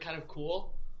something kind of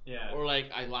cool, or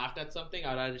I laughed at something,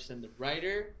 I'd either send the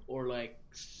writer or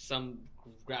some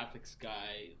graphics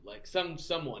guy,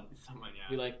 someone,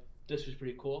 be like, this was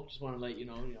pretty cool. Just want to let you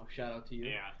know, shout out to you.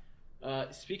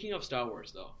 Yeah. Speaking of Star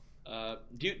Wars, though,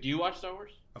 do you watch Star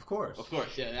Wars? Of course.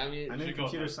 Yeah. I mean, I'm in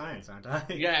computer science, aren't I?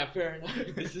 Yeah, fair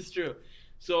enough. This is true.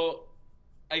 So,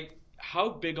 how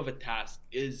big of a task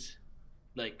is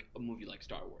a movie like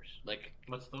Star Wars?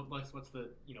 What's the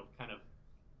kind of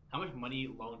how much money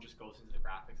alone just goes into the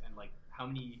graphics, and how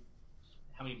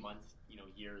how many months,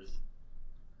 years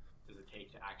does it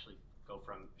take to actually go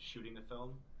from shooting the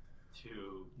film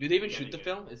to... Do they even shoot the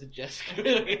film? Is it just...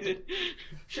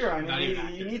 Sure, I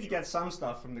mean, you need to get some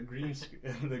stuff from the green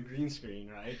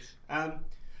screen, right?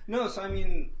 No, so I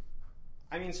mean,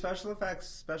 special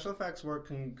effects work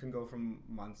can go from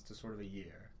months to sort of a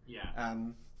year. Yeah.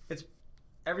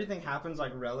 Everything happens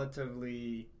like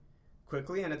relatively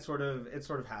quickly, and it sort of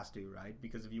has to, right?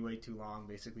 Because if you wait too long,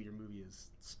 basically your movie is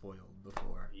spoiled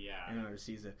before anyone ever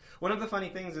sees it. One of the funny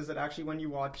things is that actually when you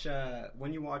watch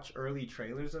early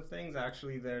trailers of things,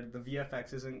 actually the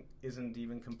VFX isn't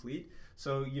even complete.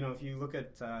 So if you look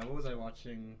at what was I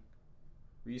watching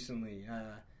recently,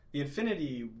 the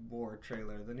Infinity War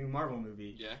trailer, the new Marvel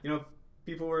movie. Yeah.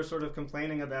 People were sort of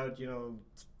complaining about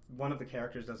one of the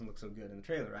characters doesn't look so good in the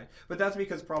trailer, right? But that's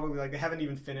because probably like they haven't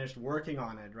even finished working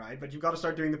on it, right? But you've got to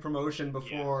start doing the promotion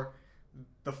before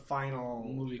the final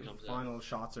movie comes final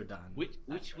shots are done. Which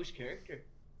character?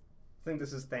 I think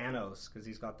this is Thanos because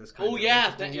he's got this. Kind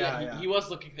of he was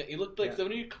looking. He looked like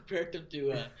somebody compared him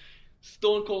to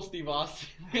Stone Cold Steve Austin.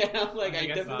 I'm like,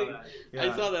 I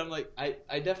saw that. I'm like,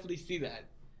 I definitely see that.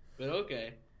 But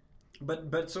okay.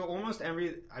 But so almost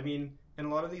in a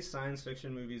lot of these science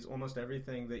fiction movies, almost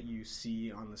everything that you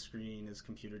see on the screen is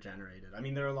computer generated. I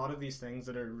mean, there are a lot of these things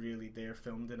that are really, they're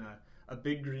filmed in a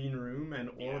big green room, and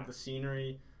all of the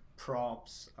scenery,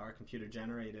 props are computer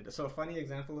generated. So a funny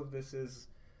example of this is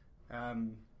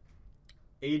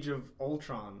Age of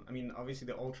Ultron. I mean, obviously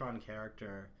the Ultron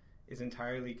character is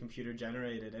entirely computer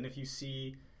generated, and if you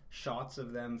see shots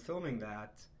of them filming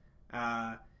that,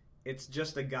 it's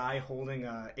just a guy holding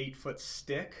a 8-foot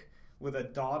stick with a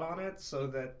dot on it, so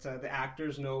that the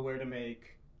actors know where to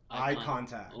make eye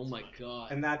contact. Oh my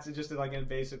god! And that's just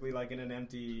basically in an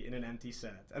empty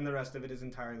set, and the rest of it is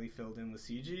entirely filled in with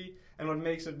CG. And what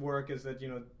makes it work is that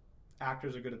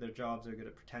actors are good at their jobs, they're good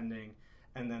at pretending,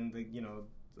 and then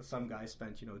some guy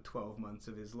spent 12 months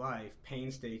of his life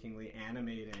painstakingly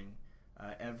animating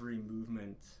every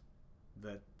movement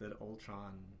that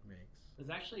Ultron makes. There's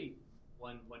actually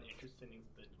one interesting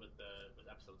thing with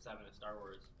Episode 7 of Star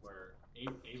Wars, where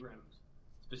Abrams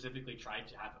specifically tried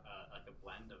to have a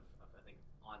blend of I think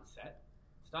on set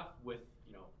stuff with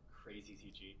crazy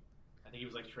CG. I think he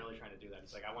was really trying to do that.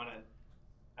 He's like,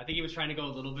 I think he was trying to go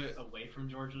a little bit away from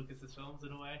George Lucas's films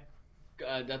in a way.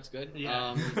 That's good.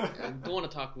 Yeah. I don't want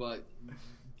to talk about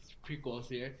prequels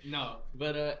here. No,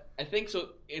 but I think so.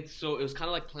 It was kind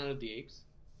of like Planet of the Apes,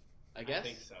 I guess. I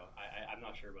think so. I'm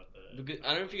not sure about the. Because, I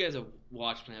don't know if you guys have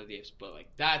watched Planet of the Apes, but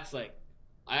that's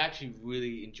I actually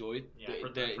really enjoyed. Yeah,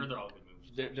 they're all good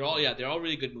movies. They're all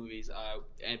really good movies.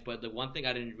 But the one thing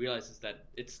I didn't realize is that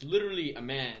it's literally a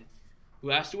man who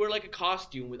has to wear a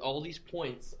costume with all these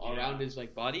points all around his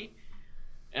body,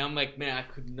 and I'm like, man, I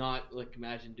could not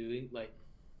imagine doing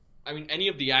any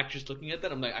of the actors looking at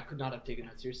that. I'm like, I could not have taken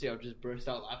that seriously. I would just burst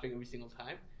out laughing every single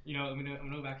time. I'm gonna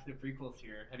go back to the prequels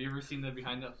here. Have you ever seen the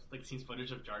behind the scenes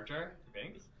footage of Jar Jar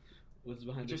Binks? What's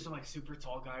behind? Just some super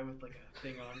tall guy with a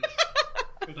thing on,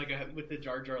 with the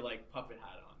Jar Jar puppet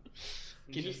hat on.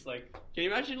 Can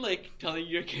you imagine telling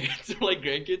your kids or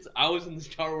grandkids, I was in the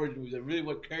Star Wars movies? I really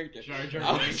what character? Jar Jar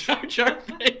I was Jar Jar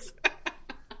Binks.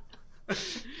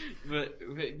 but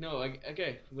no,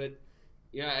 okay, but.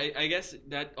 Yeah, I guess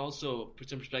that also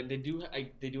puts in perspective. They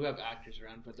do have actors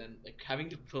around, but then having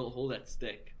to hold that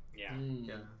stick. Yeah.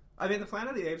 Yeah. I mean, the Planet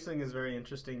of the Apes thing is very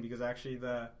interesting because actually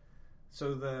the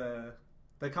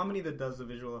company that does the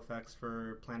visual effects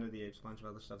for Planet of the Apes, a bunch of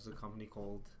other stuff, is a company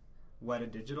called Weta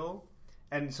Digital,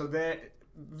 and so the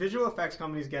visual effects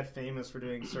companies get famous for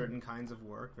doing certain kinds of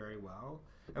work very well.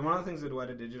 And one of the things that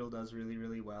Weta Digital does really,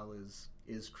 really well is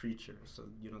creatures. So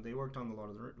they worked on the Lord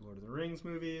of the Rings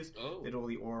movies. Oh. They did all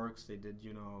the orcs. They did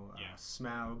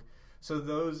Smaug. So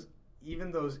those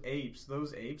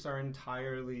apes are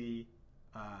entirely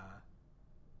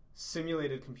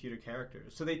simulated computer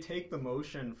characters. So they take the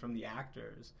motion from the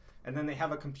actors, and then they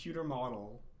have a computer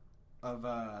model of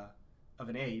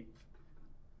an ape,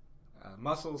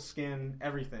 muscles, skin,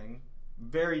 everything,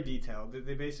 very detailed.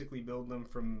 They basically build them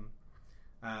from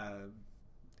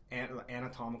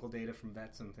anatomical data from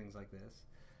vets and things like this,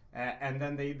 and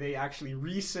then they actually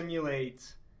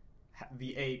re-simulate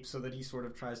the ape so that he sort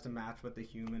of tries to match what the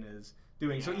human is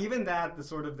doing. Yeah. So even that,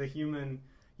 the human,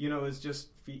 is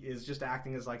just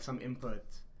acting as some input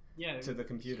to the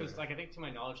computer. Because I think to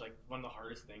my knowledge, one of the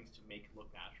hardest things to make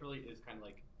look naturally is kind of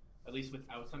at least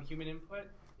without some human input,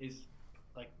 is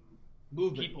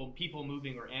movement. people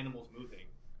moving or animals moving,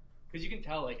 because you can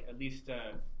tell at least.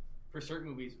 For certain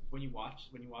movies, when you watch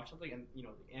something and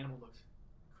the animal looks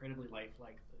incredibly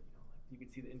lifelike, you can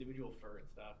see the individual fur and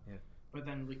stuff. Yeah. but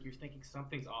then like you're thinking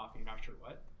something's off and you're not sure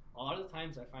what. A lot of the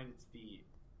times I find it's the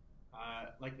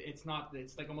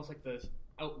it's like almost like the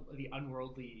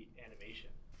unworldly animation,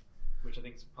 which I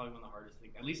think is probably one of the hardest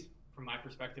things, at least from my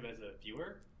perspective as a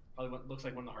viewer, probably what looks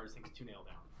like one of the hardest things to nail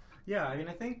down. Yeah, I mean,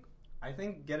 I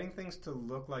think getting things to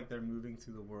look like they're moving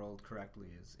through the world correctly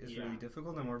is really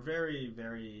difficult, and we're very,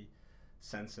 very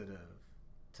sensitive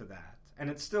to that. And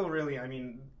it's still really,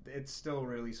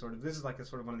 sort of, this is like a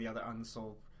sort of one of the other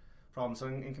unsolved problems. So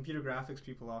in computer graphics,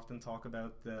 people often talk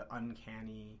about the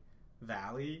uncanny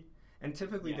valley, and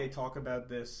typically they talk about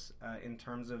this in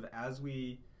terms of as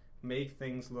we make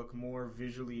things look more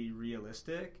visually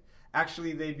realistic,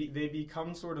 actually they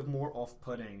become sort of more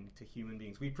off-putting to human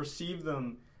beings. We perceive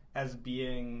them as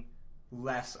being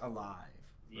less alive,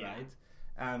 right?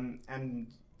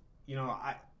 And you know,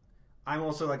 I'm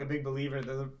also like a big believer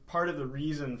that part of the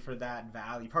reason for that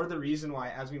valley, part of the reason why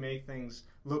as we make things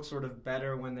look sort of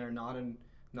better when they're not in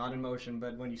motion,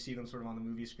 but when you see them sort of on the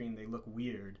movie screen they look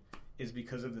weird, is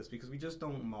because of this, because we just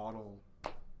don't model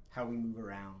how we move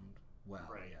around well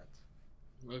yet.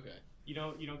 Okay. You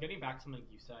know, getting back to something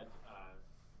you said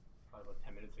probably about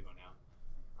 10 minutes ago now,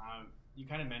 you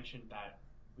kind of mentioned that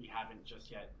we haven't just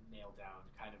yet nailed down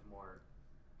kind of more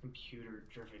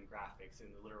computer-driven graphics in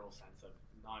the literal sense of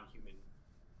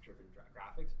non-human-driven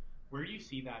graphics. Where do you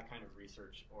see that kind of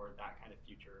research or that kind of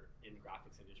future in the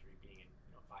graphics industry being in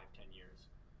 5-10 years?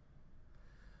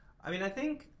 I mean, I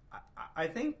think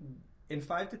in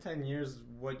 5 to 10 years,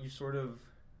 what you sort of,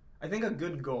 I think a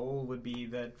good goal would be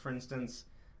that, for instance,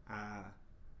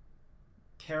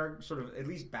 sort of at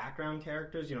least background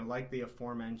characters, like the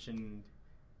aforementioned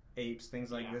apes,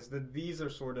 things like this, that these are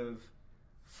sort of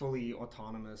fully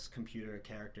autonomous computer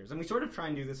characters. And we sort of try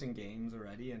and do this in games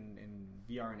already, in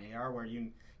VR and AR, where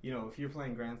if you're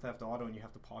playing Grand Theft Auto and you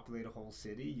have to populate a whole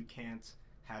city, you can't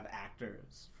have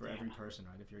actors for every person,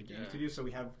 right? If you're a game studio, so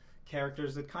we have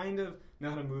characters that kind of know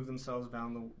how to move themselves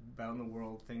bound the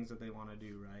world, things that they want to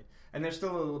do, right? And they're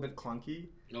still a little bit clunky.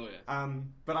 Oh yeah.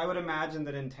 But I would imagine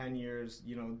that in 10 years,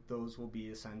 those will be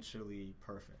essentially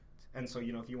perfect. And so,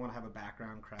 if you want to have a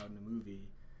background crowd in a movie,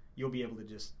 you'll be able to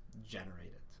just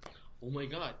generate it. Oh my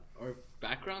god. Are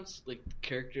backgrounds, like,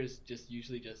 characters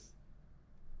usually just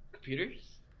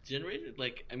computers generated?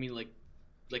 Like, I mean, like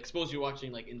suppose you're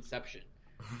watching, like, Inception.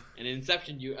 And in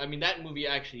Inception, that movie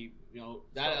actually,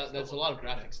 that's a lot of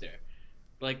graphics there.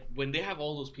 But, like, when they have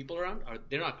all those people around,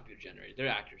 they're not computer generated. They're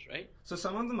actors, right? So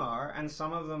some of them are, and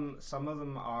some of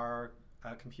them are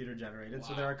computer generated. Wow.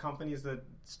 So there are companies that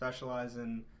specialize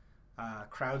in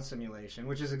crowd simulation,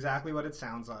 which is exactly what it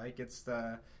sounds like.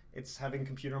 It's having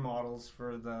computer models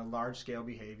for the large scale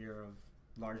behavior of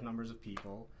large numbers of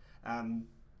people.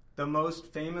 The most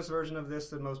famous version of this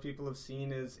that most people have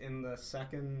seen is in the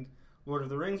second Lord of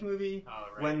the Rings movie,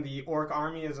 when the orc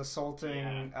army is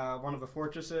assaulting one of the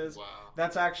fortresses. Wow.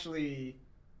 That's actually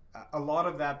a lot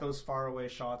of those faraway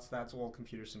shots. That's all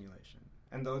computer simulation,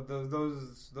 and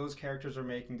those characters are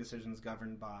making decisions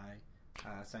governed by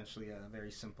essentially a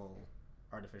very simple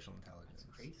artificial intelligence.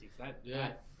 That's crazy.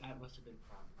 That must have been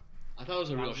from. I thought it was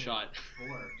a real shot.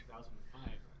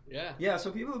 2005. Yeah. Yeah. So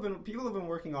people have been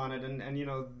working on it, and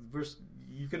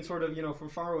you can sort of, from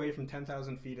far away from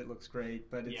 10,000 feet it looks great,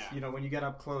 but it's when you get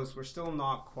up close, we're still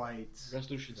not quite.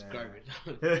 Resolution's garbage.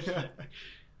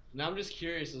 Now I'm just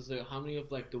curious as to how many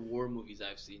of like the war movies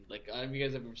I've seen. Like, have you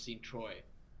guys ever seen Troy?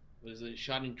 It was a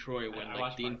shot in Troy when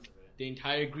the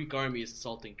entire Greek army is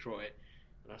assaulting Troy.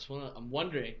 And I'm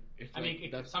wondering if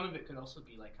some of it could also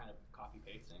be like kind of copy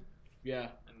pasting. Yeah.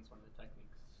 And it's one of the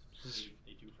techniques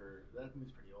they do for that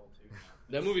movie's pretty old too.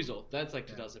 That movie's old. That's like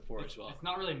 2004 as well. It's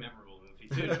not really a memorable movie.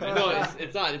 No,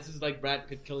 it's not. It's just like Brad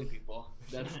Pitt killing people.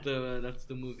 That's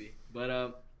the movie. But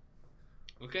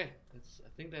okay, I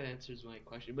think that answers my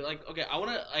question. But like, okay, I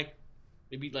want to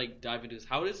maybe dive into this.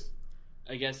 How does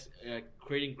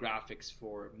creating graphics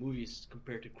for movies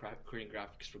compared to creating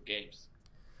graphics for games?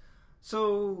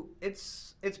 So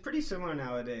it's pretty similar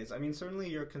nowadays. I mean,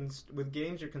 certainly with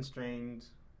games you're constrained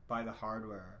by the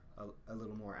hardware a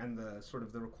little more, and the sort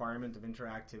of the requirement of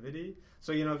interactivity.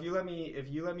 So if you let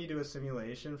me do a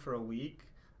simulation for a week,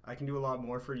 I can do a lot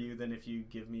more for you than if you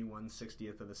give me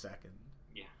 1/60th of a second.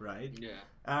 Yeah. Right. Yeah.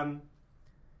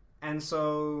 And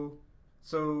so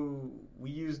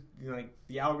we use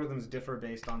the algorithms differ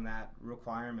based on that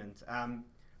requirement.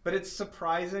 But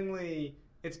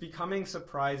it's becoming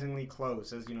surprisingly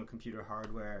close as computer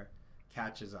hardware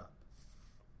catches up.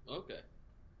 Okay.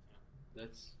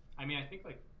 I mean, I think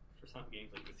for some games,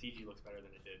 the CG looks better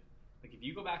than it did. Like, if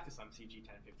you go back to some CG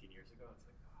 10, 15 years ago, it's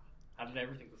like, How did I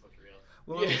ever think this looked real?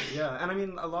 Well, yeah,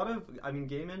 and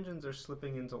game engines are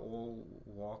slipping into all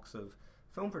walks of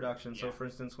film production. So, for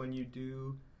instance, when you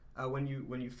do, when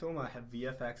you film a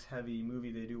VFX heavy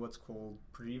movie, they do what's called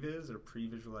previs or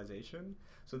pre-visualization.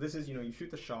 So this is, you shoot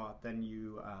the shot, then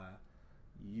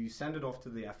you send it off to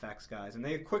the FX guys, and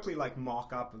they quickly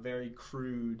mock up a very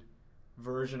crude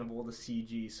version of all the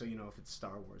CG. So if it's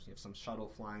Star Wars, you have some shuttle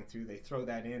flying through, they throw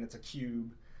that in, it's a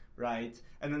cube. Right,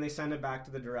 and then they send it back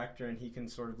to the director, and he can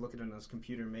sort of look at it on his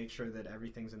computer and make sure that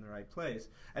everything's in the right place.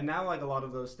 And now, a lot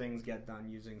of those things get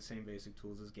done using the same basic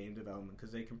tools as game development,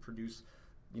 because they can produce,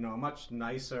 a much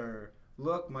nicer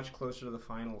look, much closer to the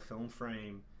final film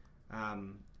frame,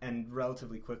 and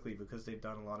relatively quickly, because they've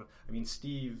done a lot of.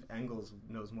 Steve Engels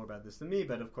knows more about this than me,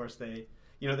 but of course they've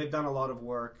done a lot of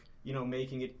work,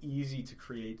 making it easy to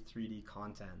create 3D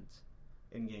content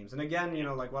in games. And again,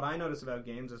 what I notice about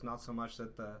games is not so much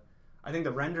that I think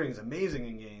the rendering is amazing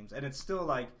in games, and it's still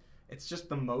it's just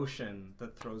the motion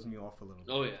that throws me off a little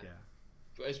bit. Oh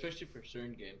yeah. Especially for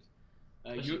certain games.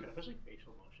 Especially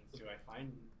facial motions too. I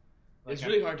find it's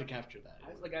really hard to capture that.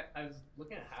 I was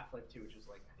looking at Half-Life 2, which is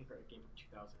I think a game from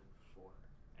 2004,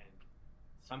 and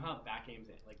somehow that game's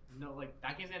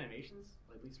animations,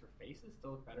 at least for faces,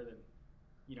 still look better than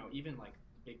even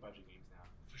big budget games now.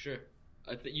 For sure.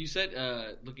 You said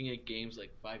looking at games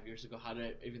 5 years ago. How did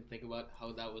I even think about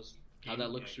how that looks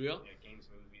real? Yeah, games,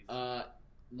 movies.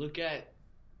 Look at.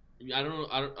 I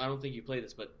don't think you play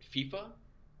this, but FIFA,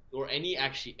 or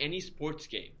any sports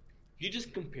game. If you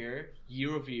just compare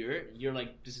year over year, you're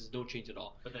this is no change at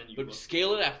all. But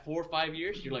scale it at 4 or 5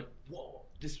 years, you're whoa,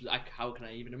 this was how can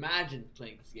I even imagine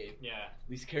playing this game? Yeah,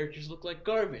 these characters look like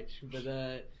garbage. But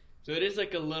so it is a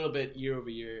little bit year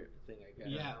over year thing, I guess.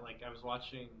 Yeah, I was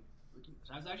watching.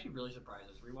 I was actually really surprised.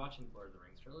 I was rewatching Lord of the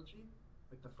Rings trilogy.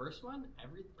 The first one,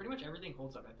 pretty much everything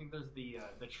holds up. I think there's the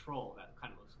troll that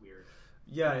kind of looks weird.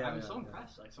 Yeah. I was so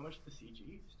impressed. So much of the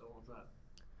CG still holds up.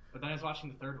 But then I was watching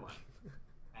the third one,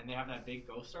 and they have that big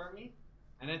ghost army.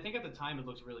 And I think at the time it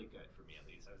looked really good for me, at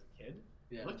least as a kid.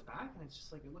 Yeah. I looked back and it's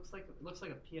just it looks like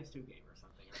a PS2 game or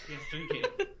something, or a PS3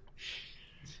 game.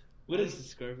 What is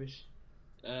this garbage?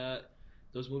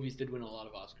 Those movies did win a lot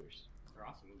of Oscars.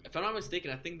 Awesome movie. If I'm not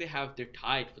mistaken, I think they're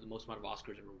tied for the most amount of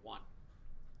Oscars ever won.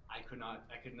 I could not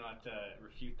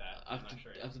refute that. I'm not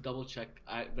sure. I have to double check.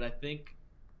 But I think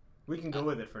we can go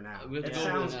with it for now. It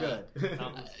sounds good.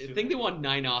 I think they won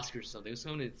 9 Oscars or something. It was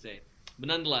something insane. But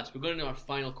nonetheless, we're going to our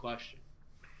final question.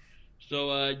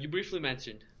 So you briefly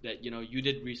mentioned that you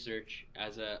did research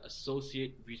as an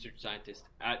associate research scientist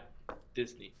at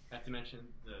Disney. I have to mention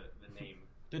the name.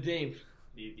 The name.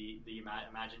 The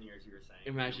Imagineers you were saying.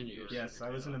 Imagineers. Yes, I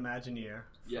was an Imagineer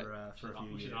for a few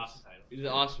years. Which is an awesome title. It is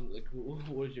awesome. What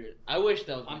was your? I wish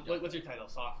that was. What's your title?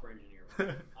 Software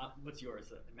engineer. What's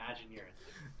yours? Imagineer.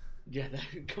 Yeah,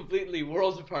 that completely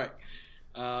worlds apart.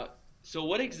 So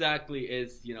what exactly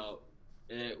is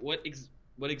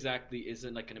what exactly is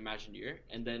an Imagineer,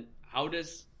 and then how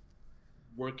does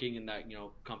working in that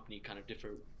company kind of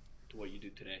differ to what you do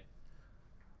today?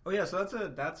 Oh yeah, so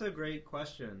that's a great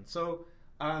question. So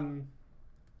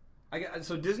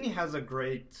so Disney has a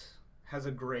great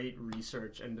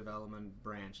research and development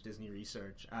branch, Disney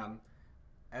Research.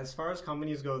 As far as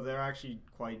companies go, they're actually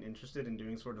quite interested in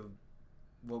doing sort of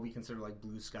what we consider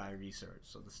blue sky research.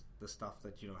 So the stuff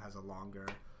that has a longer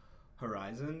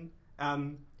horizon.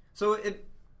 So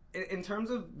in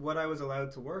terms of what I was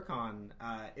allowed to work on,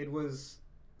 it was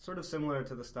sort of similar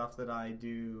to the stuff that I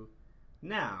do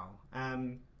now.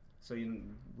 So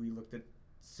we looked at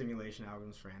simulation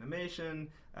algorithms for animation.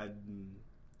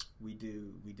 We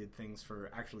did things for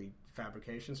actually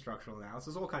fabrication, structural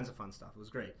analysis, all kinds of fun stuff. It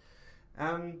was great.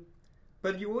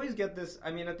 But you always get this.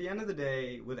 At the end of the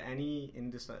day, with any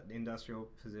industrial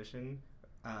position,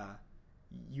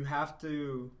 you have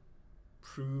to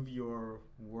prove your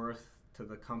worth to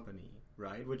the company,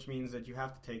 right? Which means that you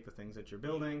have to take the things that you're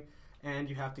building and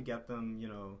you have to get them,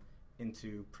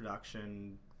 into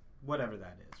production, whatever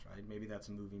that is, right? Maybe that's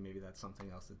a movie, maybe that's something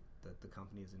else that the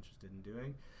company is interested in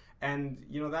doing. And,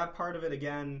 that part of it,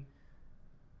 again,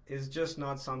 is just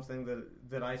not something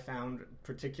that I found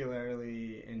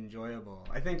particularly enjoyable.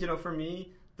 I think, for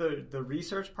me, the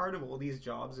research part of all these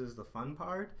jobs is the fun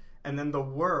part, and then the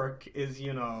work is,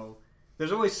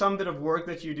 there's always some bit of work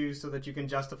that you do so that you can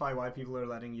justify why people are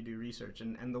letting you do research.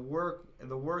 And the work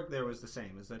there was the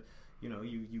same, is that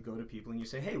you go to people and you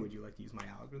say, hey, would you like to use my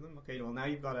algorithm? Okay, well, now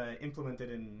you've got to implement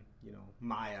it in,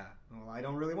 Maya. Well, I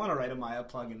don't really want to write a Maya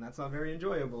plugin. That's not very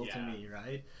enjoyable to me,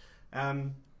 right?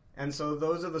 And so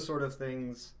those are the sort of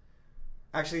things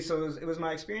Actually, so it was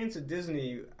my experience at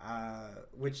Disney,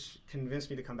 which convinced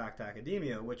me to come back to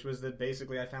academia, which was that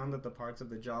basically I found that the parts of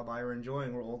the job I were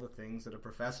enjoying were all the things that a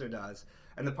professor does.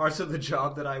 And the parts of the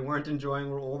job that I weren't enjoying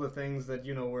were all the things that,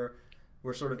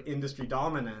 were sort of industry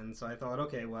dominant. So I thought,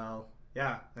 okay, well,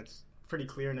 yeah, that's pretty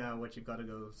clear now what you've got to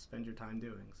go spend your time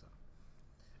doing. So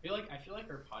I feel like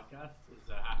our podcast is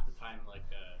half the time like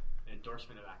an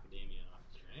endorsement of academia.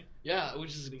 Right? Yeah,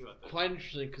 which is quite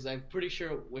interesting because I'm pretty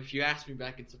sure if you asked me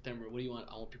back in September, what do you want?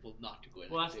 I want people not to go in.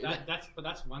 Well,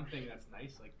 that's one thing that's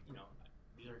nice. Like,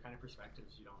 these are kind of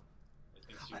perspectives you don't. I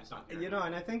think students don't hear.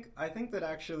 And I think that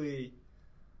actually,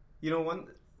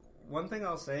 one thing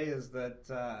I'll say is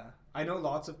that I know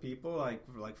lots of people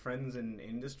like friends in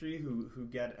industry who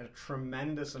get a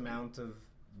tremendous amount of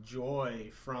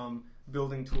joy from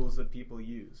building tools that people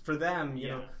use. For them,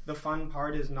 the fun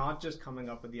part is not just coming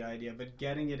up with the idea, but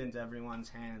getting it into everyone's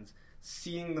hands,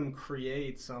 seeing them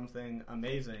create something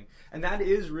amazing. And that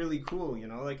is really cool,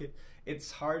 it's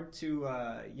hard to,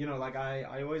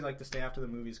 I always like to stay after the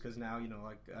movies because now,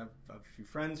 I have a few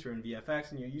friends who are in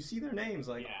VFX and you see their names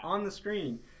on the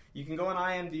screen. You can go on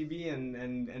IMDb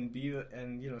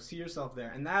and see yourself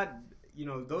there. And that,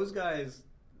 those guys,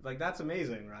 that's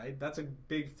amazing, right? That's a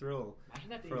big thrill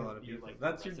for a lot of people.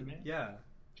 That's your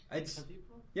it's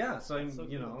yeah. So I'm so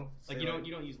cool. You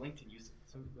don't use LinkedIn.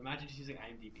 So imagine just using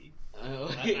IMDb.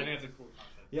 I think that's a cool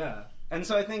concept. Yeah, and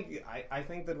so I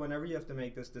think that whenever you have to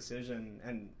make this decision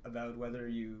and about whether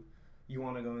you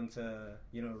want to go into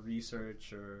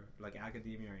research or like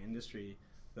academia or industry,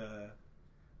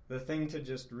 the thing to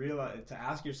just realize to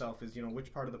ask yourself is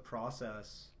which part of the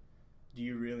process do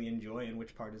you really enjoy and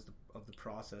which part of the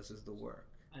process is the work.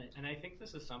 And I think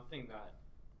this is something that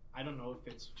I don't know if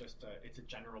it's just it's a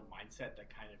general mindset that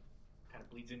kind of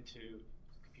bleeds into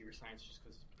computer science just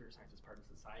because computer science is part of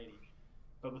society.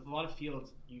 But with a lot of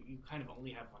fields, you kind of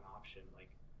only have one option. Like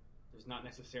there's not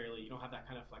necessarily, you don't have that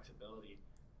kind of flexibility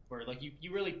where like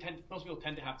you really most people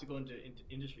tend to have to go into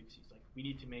industry because it's like we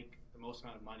need to make the most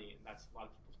amount of money and that's a lot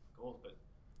of people's goals. But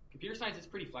computer science is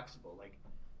pretty flexible. Like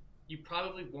you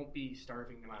probably won't be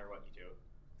starving no matter what you do,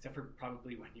 except for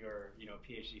probably when you're,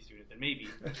 a PhD student, then maybe.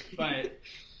 But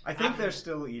I think they're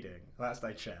still eating. Last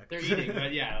I checked, they're eating.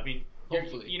 But yeah, I mean,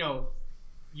 hopefully,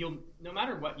 you'll no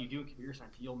matter what you do in computer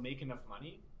science, you'll make enough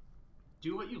money.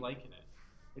 Do what you like in it.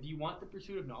 If you want the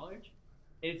pursuit of knowledge,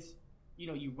 it's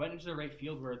you went into the right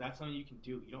field where that's something you can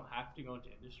do. You don't have to go into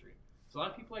industry. So a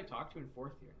lot of people I talk to in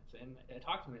fourth year, and I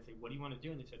talk to them and I say, "What do you want to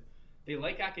do?" And they said they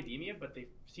like academia, but they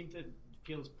seem to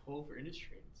feel this pull for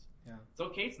industry. It's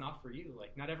okay. It's not for you.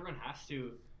 Like not everyone has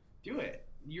to do it.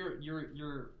 You're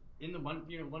in the one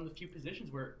one of the few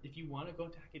positions where if you want to go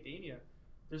to academia,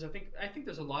 I think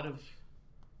there's a lot of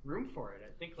room for it.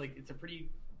 I think it's a pretty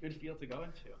good field to go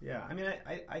into. Yeah, I mean,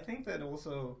 I think that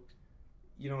also,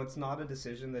 it's not a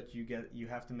decision that you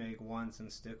have to make once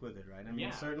and stick with it, right? I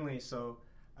mean, certainly. So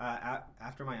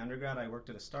after my undergrad, I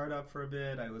worked at a startup for a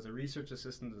bit. I was a research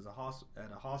assistant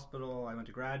at a hospital. I went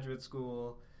to graduate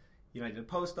school. I did a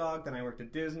postdoc, then I worked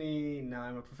at Disney, now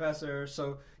I'm a professor.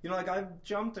 So, I've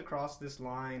jumped across this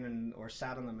line or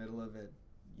sat in the middle of it,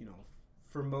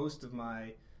 for most of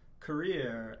my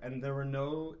career, and there were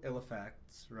no ill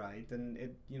effects, right? And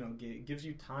it gives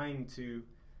you time to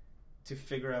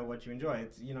figure out what you enjoy.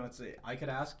 I could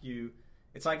ask you,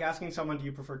 it's like asking someone, do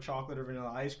you prefer chocolate or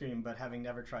vanilla ice cream? But having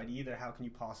never tried either, how can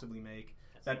you possibly make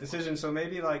that decision? So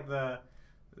maybe the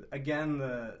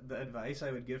advice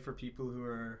I would give for people who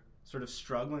are sort of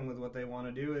struggling with what they want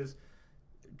to do is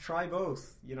try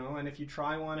both, and if you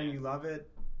try one and you love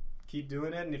it, keep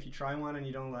doing it, and if you try one and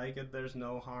you don't like it, there's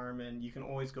no harm, and you can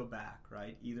always go back,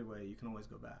 right? Either way, you can always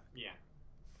go back. Yeah.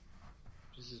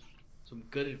 This is some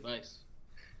good advice.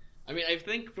 I mean, I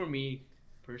think for me,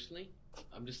 personally,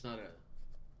 I'm just not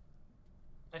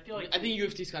I think U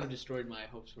of T's kind of destroyed my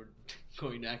hopes for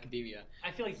going to academia. I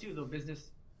feel like, too, though,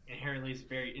 business inherently is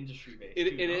very industry-based.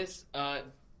 It is.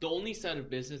 The only side of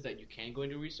business that you can go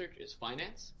into research is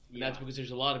finance. And that's because there's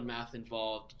a lot of math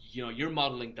involved. You're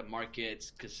modeling the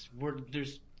markets because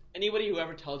there's anybody who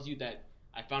ever tells you that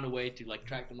I found a way to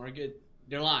track the market,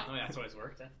 they're lying. Oh, yeah, that's why it's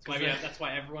worked. That's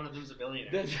why every one of them is a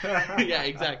billionaire. Yeah,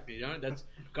 exactly. That's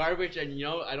garbage, and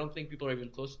I don't think people are even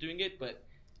close to doing it. But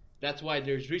that's why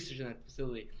there's research in that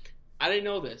facility. I didn't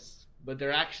know this, but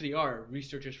there actually are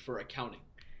researchers for accounting.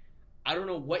 I don't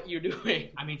know what you're doing.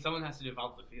 I mean, someone has to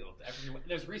develop the field.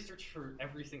 There's research for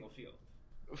every single field.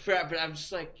 But I'm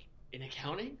just in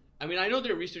accounting? I mean, I know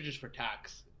there are researchers for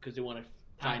tax because they want to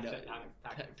find out.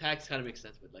 Tax kind of makes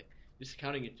sense, but just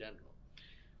accounting in general.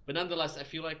 But nonetheless, I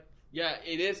feel it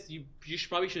is. You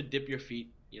probably should dip your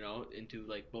feet, into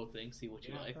both things, see what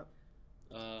you like.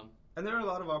 And there are a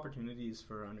lot of opportunities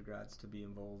for undergrads to be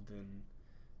involved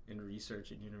in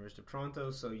research at University of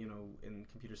Toronto. So, in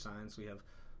computer science, we have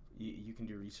you can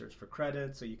do research for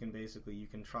credit. So you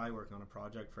can try working on a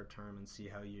project for a term and see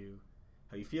how you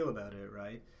feel about it,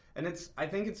 right? And I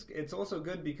think it's also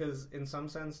good because in some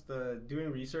sense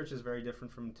doing research is very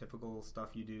different from typical stuff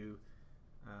you do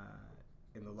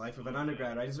in the life of an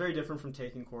undergrad, right? It's very different from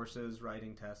taking courses,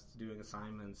 writing tests, doing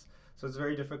assignments. So it's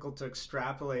very difficult to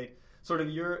extrapolate sort of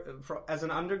as an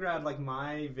undergrad, like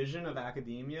my vision of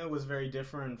academia was very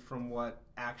different from what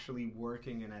actually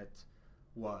working in it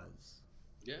was.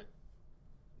 Yeah,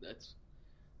 that's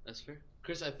fair.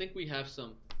 Chris, I think we have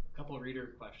a couple of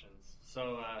reader questions.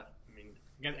 So,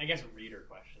 I guess reader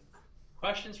questions.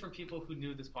 Questions from people who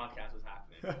knew this podcast was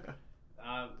happening.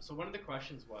 So one of the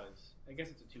questions was, I guess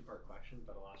it's a two-part question,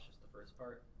 but I'll ask just the first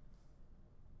part.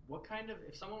 What kind of,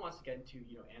 if someone wants to get into,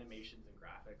 animations and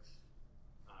graphics,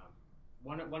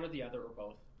 one or the other or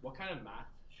both, what kind of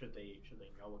math should they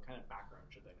know? What kind of background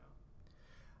should they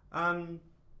know?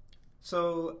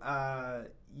 So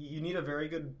you need a very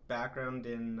good background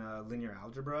in linear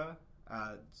algebra.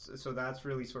 So that's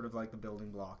really sort of like the building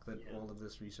block that all of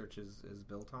this research is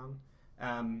built on.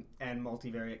 And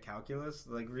multivariate calculus,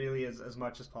 like really as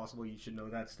much as possible, you should know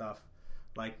that stuff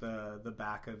like the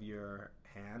back of your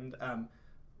hand.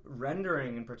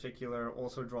 Rendering in particular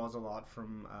also draws a lot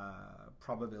from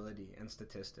probability and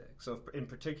statistics. So if in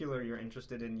particular you're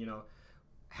interested in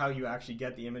how you actually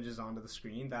get the images onto the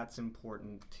screen, that's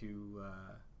important to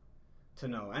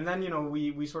know. And then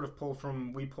we sort of pull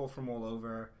from all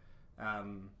over,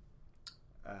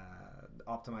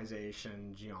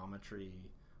 optimization, geometry,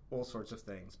 all sorts of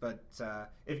things. But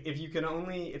if you can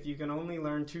only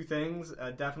learn two things,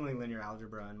 definitely linear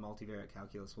algebra and multivariate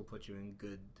calculus will put you in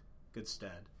good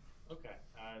stead. Okay,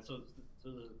 so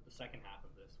the second half of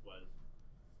this was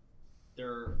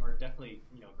there are definitely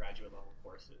graduate level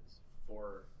courses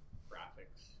for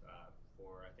graphics,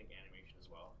 for I think animation as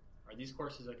well. Are these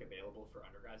courses available for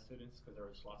undergrad students? Because there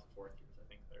are lots of fourth years I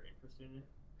think that are interested in it.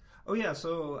 Oh yeah,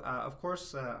 so of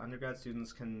course undergrad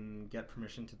students can get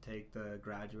permission to take the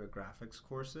graduate graphics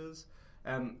courses.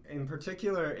 In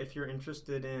particular, if you're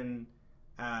interested in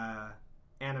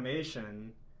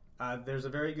animation, there's a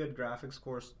very good graphics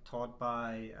course taught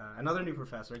by another new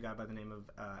professor, a guy by the name of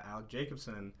Alec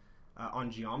Jacobson, on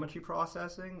geometry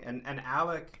processing. And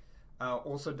Alec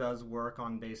also does work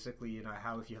on basically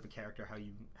how if you have a character, how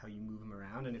you move him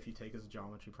around, and if you take his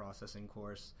geometry processing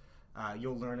course,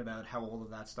 you'll learn about how all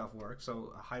of that stuff works.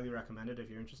 So I highly recommend it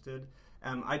if you're interested.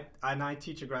 I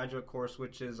teach a graduate course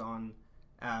which is on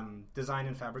design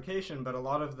and fabrication, but a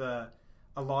lot of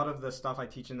the stuff I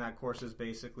teach in that course is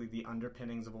basically the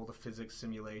underpinnings of all the physics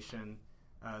simulation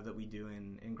that we do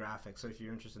in graphics. So if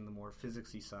you're interested in the more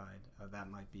physicsy side, that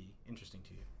might be interesting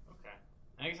to you. Okay.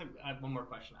 I guess I have one more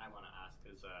question I want to ask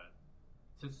is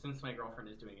since my girlfriend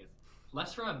is doing it,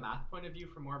 less from a math point of view,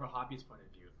 from more of a hobbyist point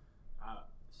of view.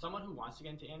 Someone who wants to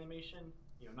get into animation,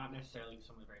 not necessarily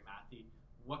someone very mathy,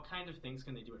 what kind of things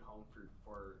can they do at home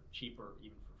for cheap or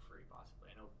even for free, possibly?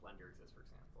 I know Blender exists, for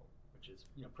example, which is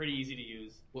pretty easy to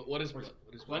use. What is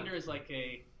Blender? Is like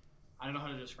I don't know how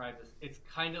to describe this. It's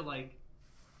kind of like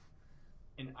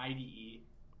an IDE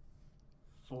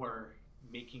for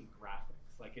making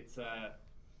graphics. Like it's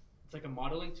like a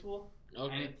modeling tool,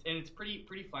 okay. and it's pretty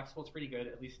flexible. It's pretty good.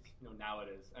 At least now it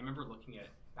is. I remember looking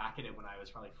back at it when I was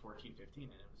probably 14, 15,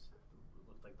 and it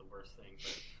looked like the worst thing.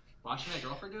 But watching my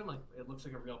girlfriend do it, it looks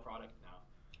like a real product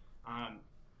now.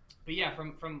 But yeah,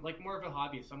 from like more of a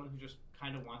hobbyist, someone who just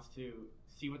kind of wants to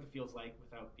see what the field's like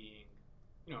without being,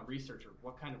 a researcher.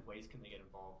 What kind of ways can they get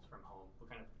involved from home? What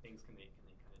kind of things can they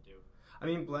kind of do? I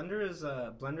mean, Blender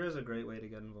is a great way to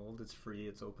get involved. It's free.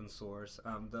 It's open source.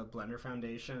 The Blender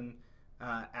Foundation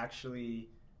actually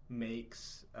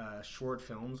makes short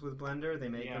films with Blender. They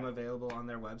make them available on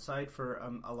their website. For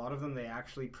a lot of them, they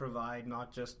actually provide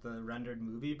not just the rendered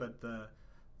movie, but the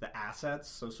assets,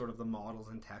 so sort of the models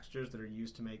and textures that are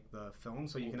used to make the film.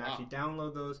 So you can actually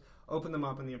download those, open them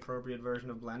up in the appropriate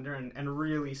version of Blender, and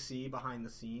really see behind the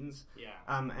scenes. Yeah.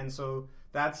 And so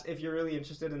that's, if you're really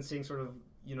interested in seeing sort of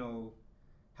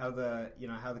how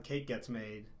the cake gets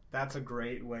made, that's a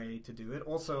great way to do it.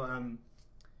 Also,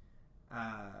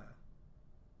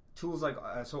 tools like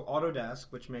so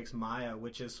Autodesk, which makes Maya,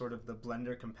 which is sort of the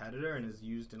Blender competitor and is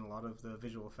used in a lot of the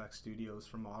visual effects studios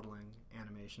for modeling,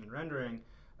 animation, and rendering,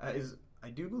 is,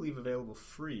 I do believe, available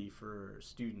free for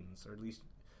students, or at least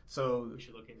so. We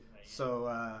should look into that. Yeah.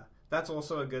 So that's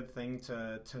also a good thing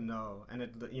to know. And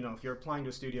if you're applying to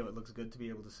a studio, it looks good to be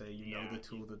able to say know the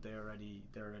tool that they're already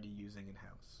using in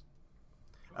house.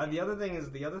 The other thing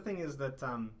is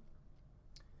that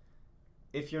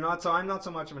if you're not, so I'm not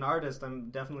so much of an artist. I'm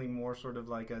definitely more sort of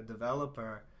like a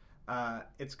developer.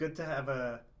 It's good to have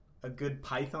a good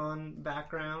Python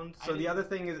background. So the other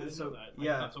thing is, so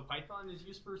Python is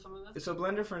used for some of this. So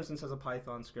Blender, for instance, has a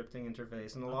Python scripting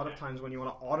interface, and a lot of times when you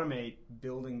want to automate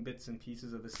building bits and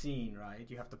pieces of a scene, right,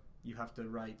 you have to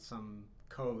write some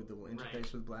code that will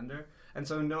interface with Blender, and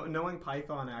so knowing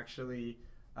Python actually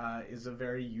is a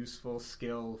very useful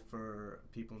skill for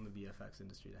people in the VFX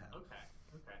industry to have.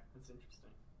 Okay, that's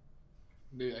interesting.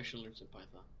 Maybe I should learn some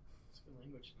Python. It's a good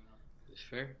language to know. It's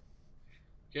fair.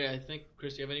 Okay, I think,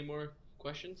 Chris, do you have any more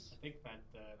questions? I think that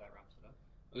wraps it up.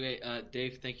 Okay,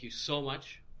 Dave, thank you so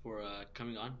much for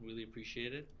coming on. Really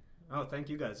appreciate it. Oh, thank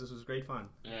you guys. This was great fun.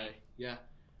 Yeah.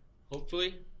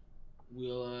 Hopefully,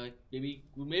 we'll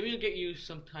maybe get you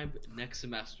sometime next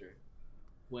semester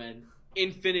when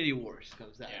Infinity Wars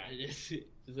comes out. Yeah. It's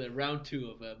a round 2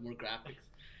 of more graphics.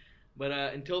 But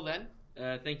until then,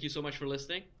 thank you so much for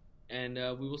listening, and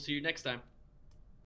we will see you next time.